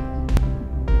shit, bro.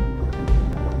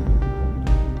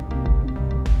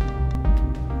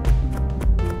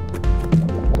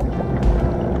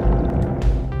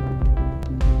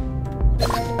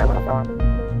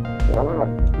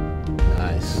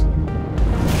 Nice.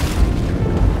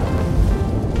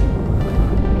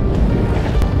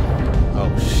 Oh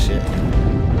shit.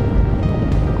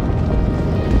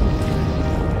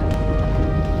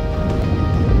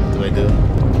 What do I do?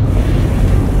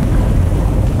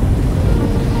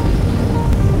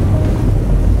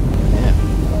 Yeah.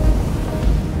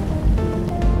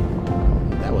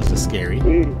 That was just scary.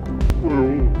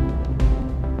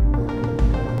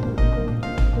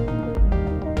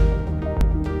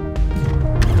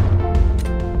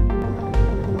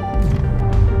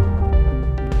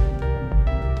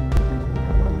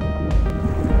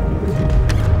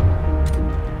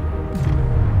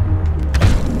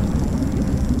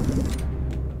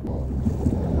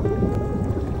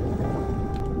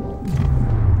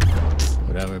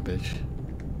 Whatever, bitch.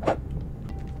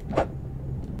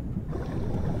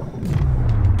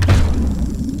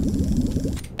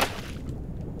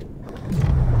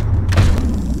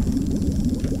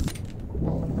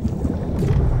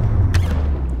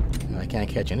 I can't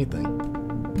catch anything.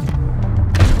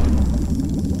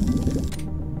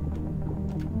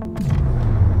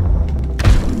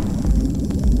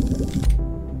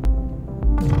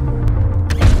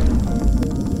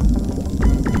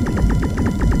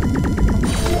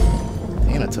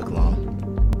 Damn, it took long.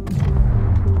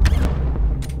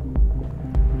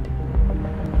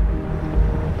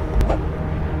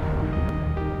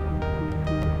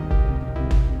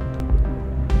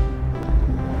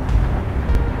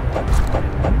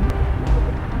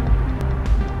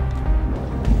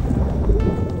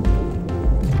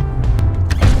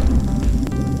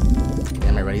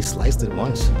 Damn, I already sliced it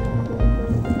once.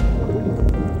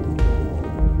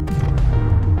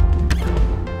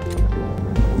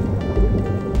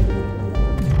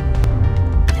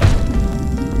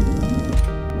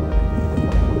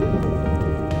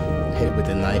 Hit it with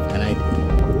the knife and I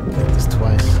did this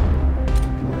twice.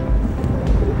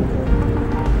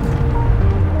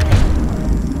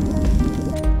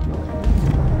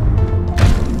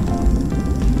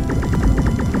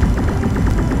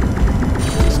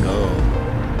 Let's go.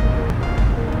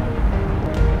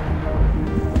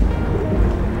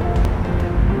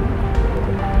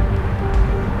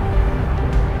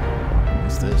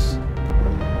 What's this?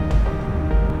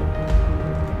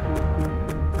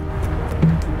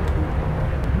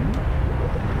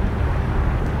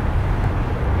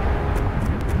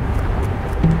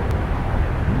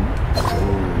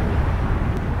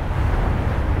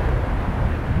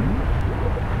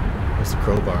 What's the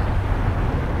crowbar?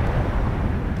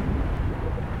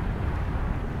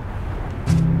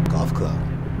 Golf club.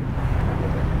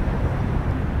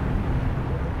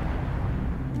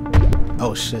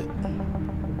 Oh shit.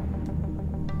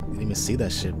 Didn't even see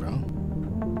that shit, bro.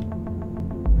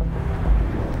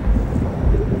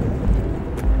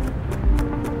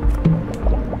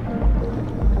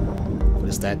 What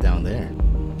is that down there?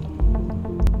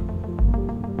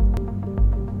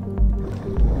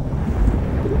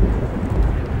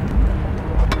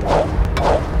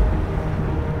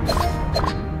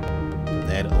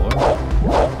 That ore?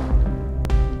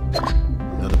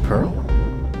 Another pearl?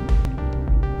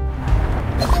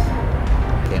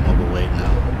 Okay, I'm overweight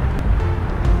now.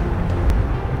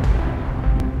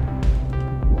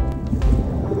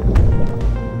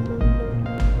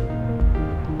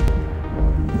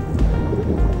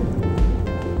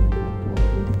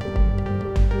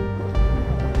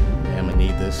 Yeah, I'm gonna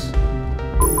need this.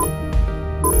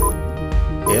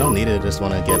 Yeah, I don't need it, I just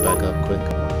wanna get back up quick.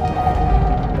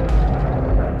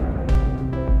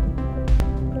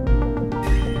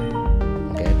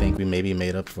 I think we maybe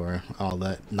made up for all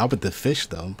that. Not with the fish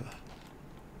though, but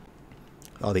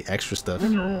all the extra stuff.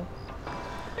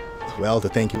 Well, to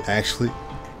think you actually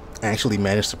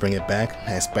managed to bring it back.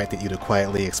 I expected you to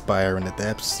quietly expire in the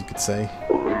depths, you could say.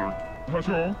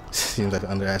 Seems like I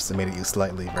underestimated you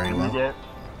slightly. Very well.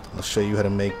 I'll show you how to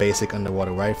make basic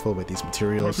underwater rifle with these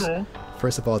materials.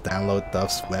 First of all, download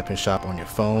Duff's weapon shop on your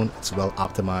phone. It's well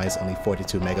optimized, only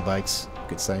 42 megabytes, you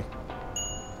could say.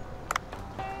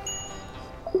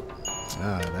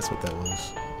 Ah, that's what that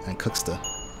was. And Cooksta.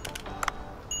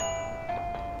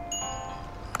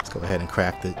 Let's go ahead and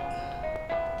craft it.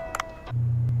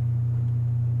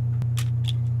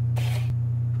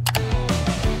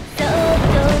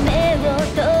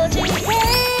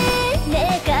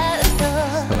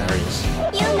 Hilarious.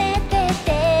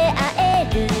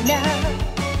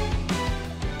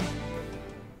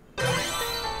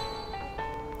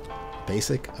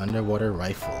 Basic underwater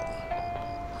rifle.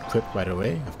 equipped right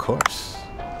away? Of course.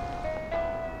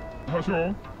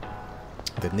 The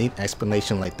neat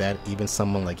explanation like that, even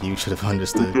someone like you should have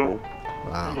understood.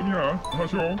 Wow.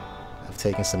 I've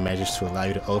taken some measures to allow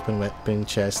you to open weapon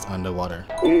chests underwater.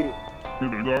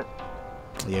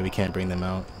 Yeah, we can't bring them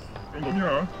out.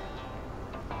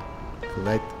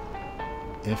 Collect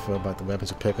info about the weapons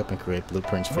to pick up and create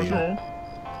blueprints for you. Alright,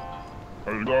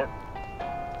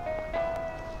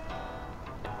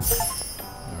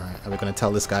 are we gonna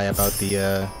tell this guy about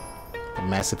the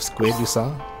massive squid you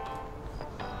saw?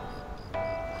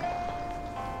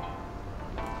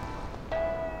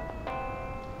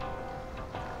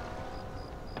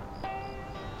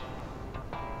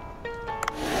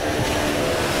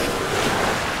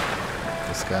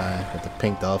 This guy with the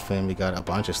pink dolphin, we got a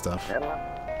bunch of stuff.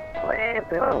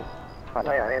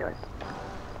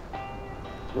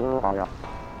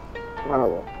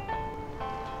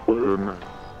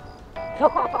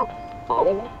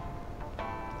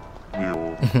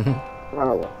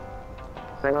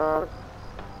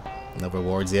 No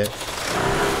rewards yet.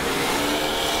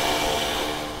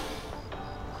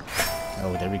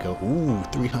 Oh, there we go. Ooh,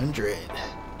 300.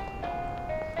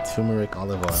 Turmeric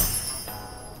olive oil.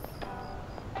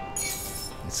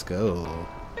 Let's go.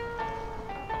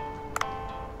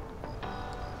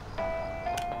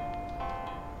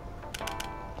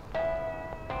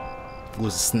 Ooh,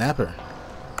 it's a snapper.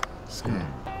 It's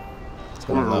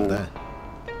gonna love that.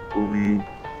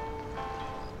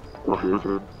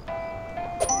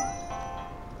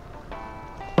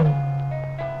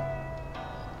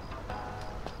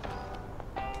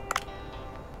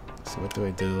 So what do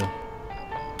I do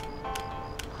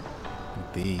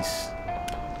with these?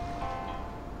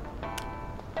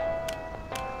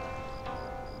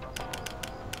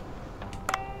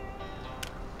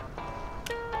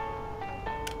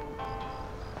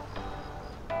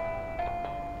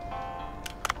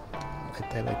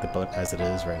 I like the boat as it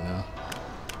is right now.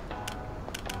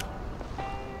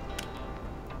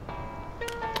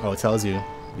 Oh, it tells you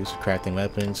used for crafting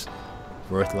weapons,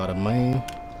 worth a lot of money.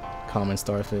 Common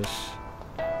starfish,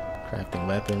 crafting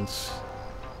weapons.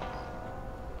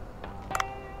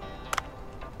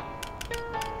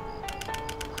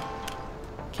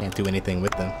 Can't do anything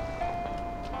with them.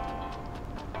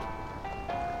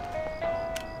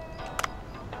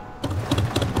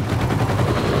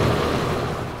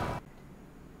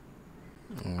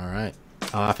 Alright.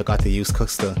 Oh, I forgot to use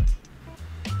Cooksta.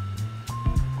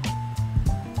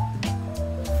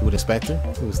 Food inspector?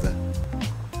 Who's that?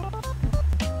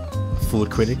 Food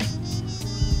critic?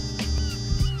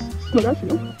 His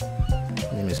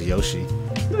name is Yoshi.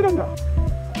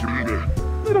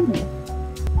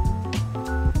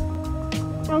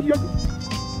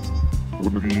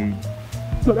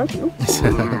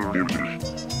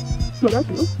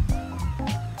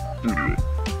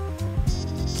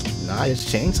 Nah, I just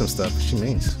changed some stuff. What she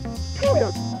means?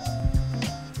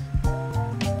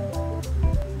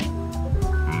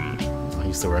 I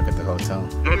used to work at the hotel.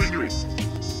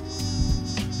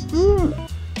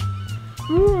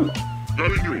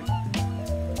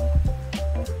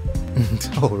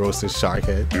 Oh, roasted shark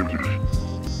head.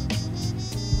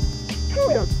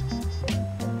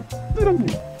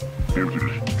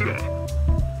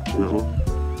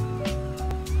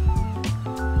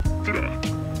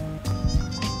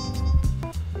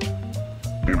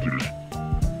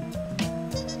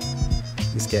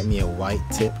 Just get me a white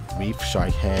tip reef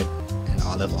shark head and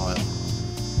olive oil.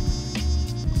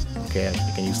 Okay,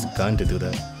 I can use the gun to do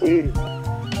that.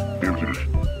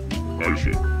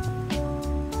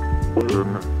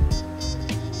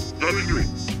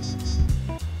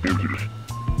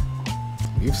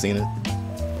 You've seen it.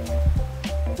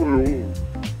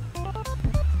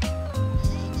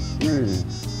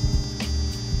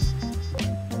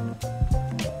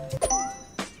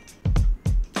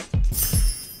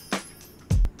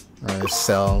 Alright,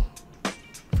 sell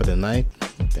for the night.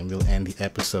 Then we'll end the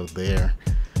episode there.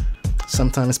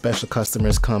 Sometimes special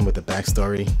customers come with a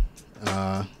backstory.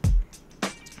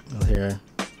 We'll hear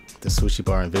the sushi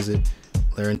bar and visit,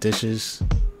 learn dishes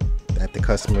that the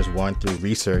customers want through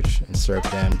research and serve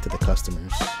them to the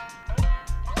customers.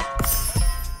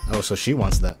 Oh, so she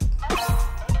wants that.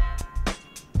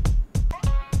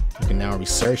 You can now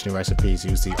research new recipes,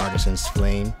 use the artisan's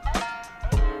flame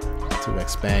to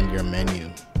expand your menu.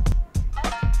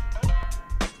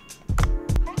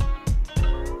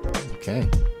 Okay.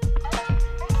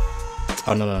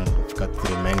 Oh, no, I forgot to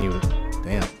do the menu.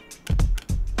 Damn.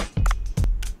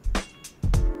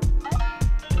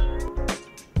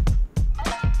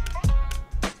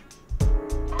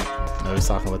 Now he's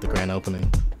talking about the grand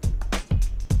opening.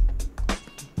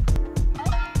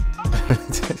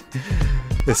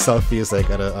 This selfie is like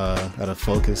out of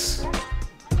focus.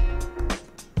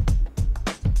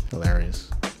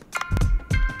 Hilarious.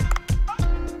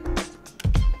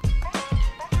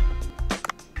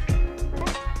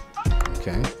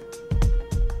 Okay.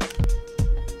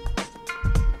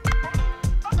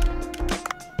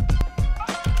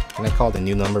 Can I call the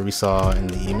new number we saw in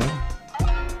the email?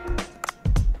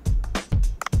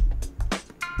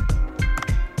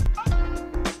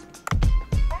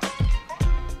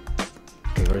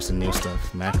 Okay, where's the new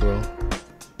stuff? Macro.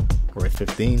 Worth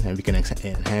 15, and we can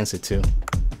enhance it too.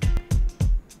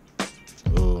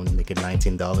 Ooh, make it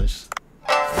 $19.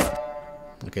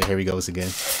 Okay, here he goes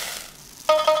again.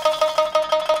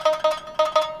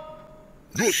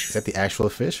 Is that the actual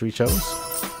fish we chose?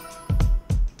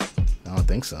 I don't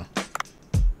think so.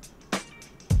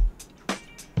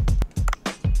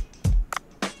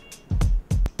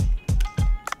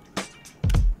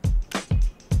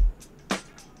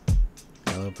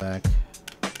 Yellow back,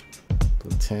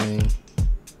 blue tang.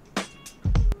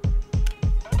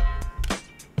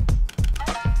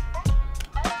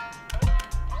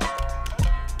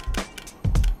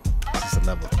 This is a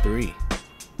level 3.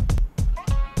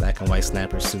 Black and white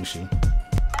snapper sushi.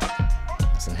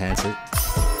 Let's enhance it.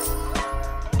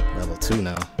 Level 2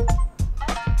 now.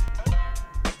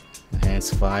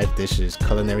 Enhance 5 dishes.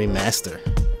 Culinary master.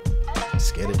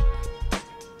 Let's get it.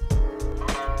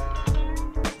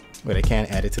 Wait, I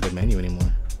can't add it to the menu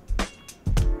anymore.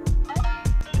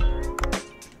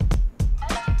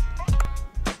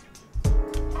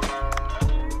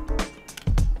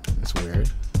 That's weird.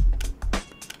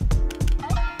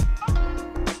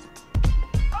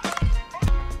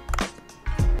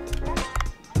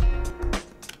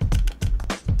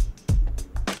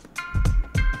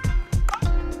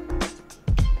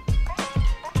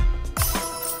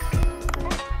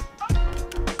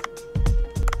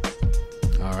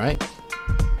 Alright,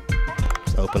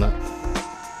 let's open up.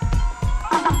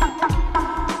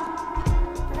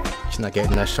 She's not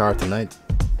getting that sharp tonight.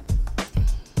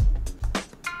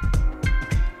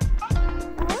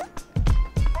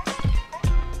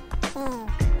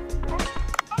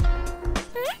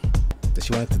 Does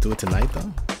she want to do it tonight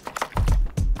though?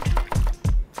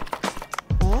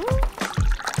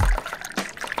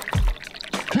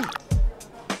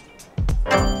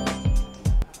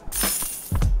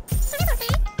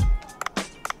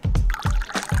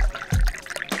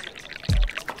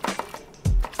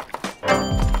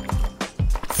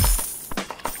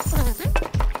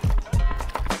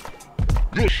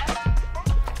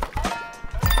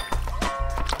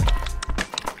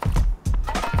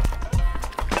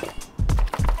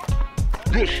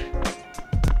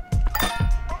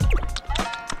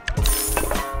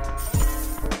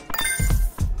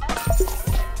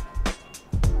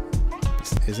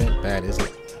 This isn't bad, is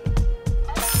it?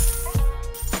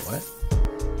 What?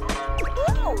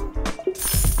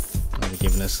 They're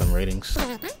giving us some ratings.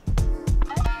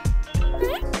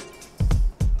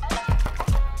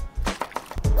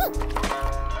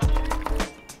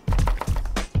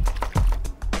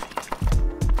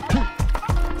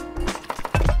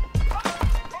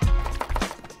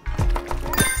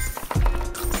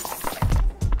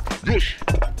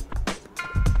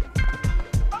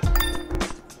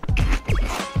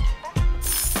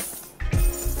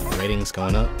 Ratings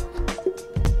going up.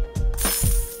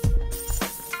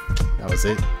 That was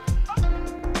it.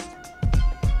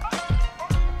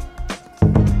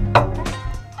 I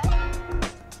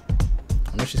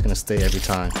wonder if she's gonna stay every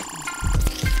time.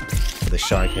 For the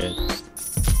shark head.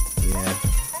 Yeah.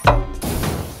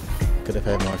 Could have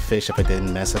had more fish if I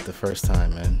didn't mess up the first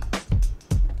time, man.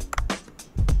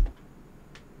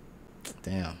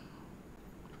 Damn.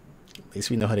 At least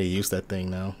we know how to use that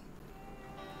thing now.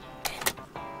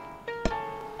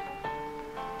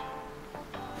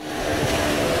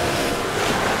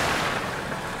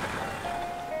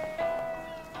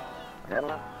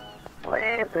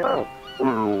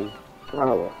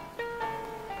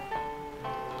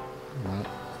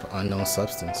 For unknown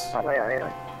substance.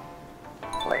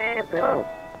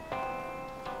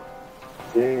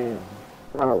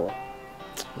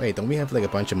 Wait, don't we have like a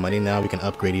bunch of money now? We can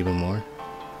upgrade even more.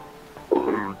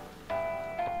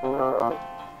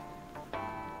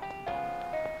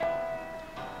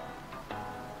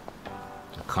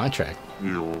 A contract.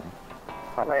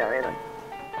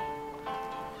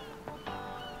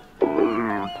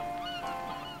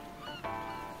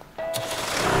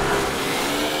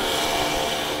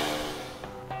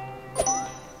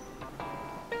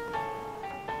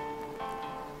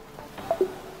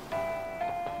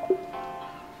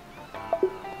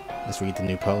 Let's read the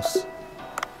new post.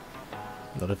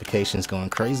 Notifications going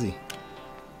crazy.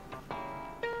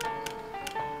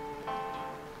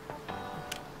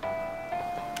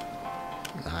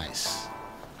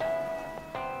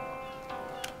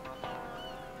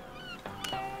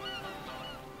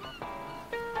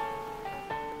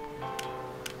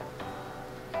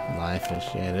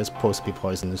 Lionfish, yeah, it is supposed to be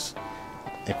poisonous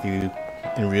if you,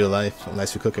 in real life,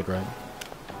 unless you cook it right.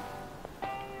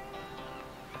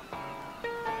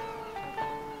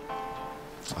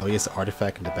 Oh, he has an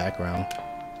artifact in the background.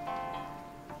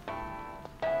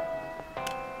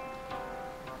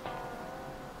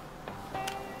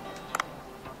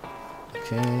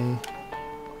 Okay.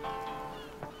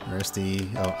 Where's the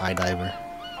eye diver?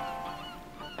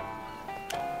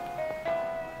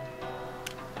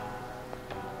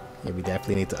 Yeah, we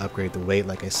definitely need to upgrade the weight,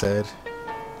 like I said.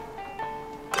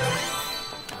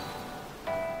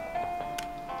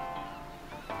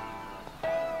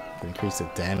 Can increase the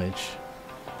damage.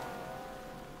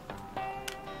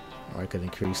 Or I could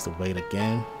increase the weight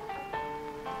again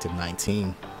to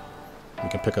 19. We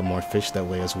can pick up more fish that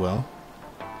way as well.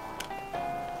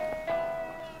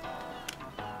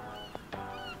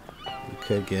 We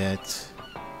could get...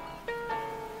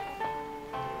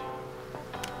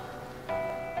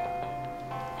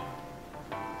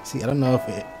 See, I don't know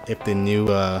if the new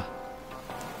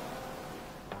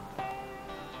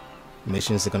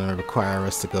missions are going to require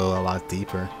us to go a lot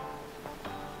deeper.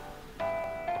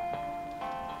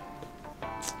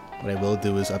 What I will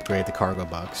do is upgrade the cargo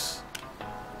box.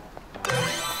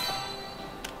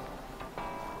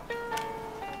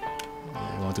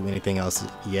 I won't do anything else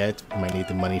yet. I might need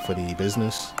the money for the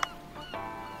business.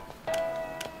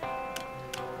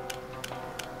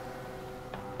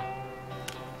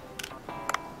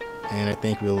 And I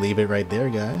think we'll leave it right there,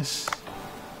 guys.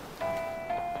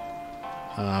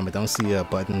 I don't see a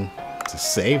button to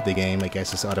save the game. I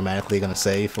guess it's automatically going to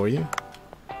save for you.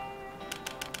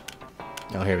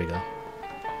 Oh, here we go.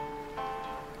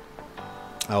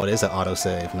 Oh, it is an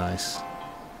autosave. Nice.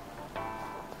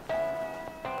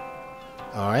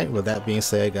 Alright, with that being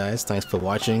said, guys, thanks for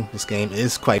watching. This game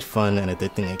is quite fun and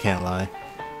addicting, I can't lie.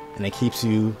 And it keeps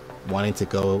you wanting to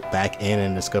go back in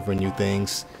and discover new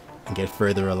things and get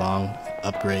further along,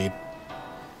 upgrade.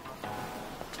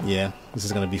 Yeah, this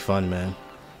is going to be fun, man.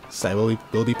 So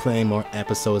we'll be playing more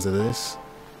episodes of this.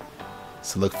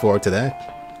 So look forward to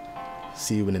that.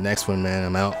 See you in the next one, man.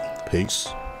 I'm out. Peace.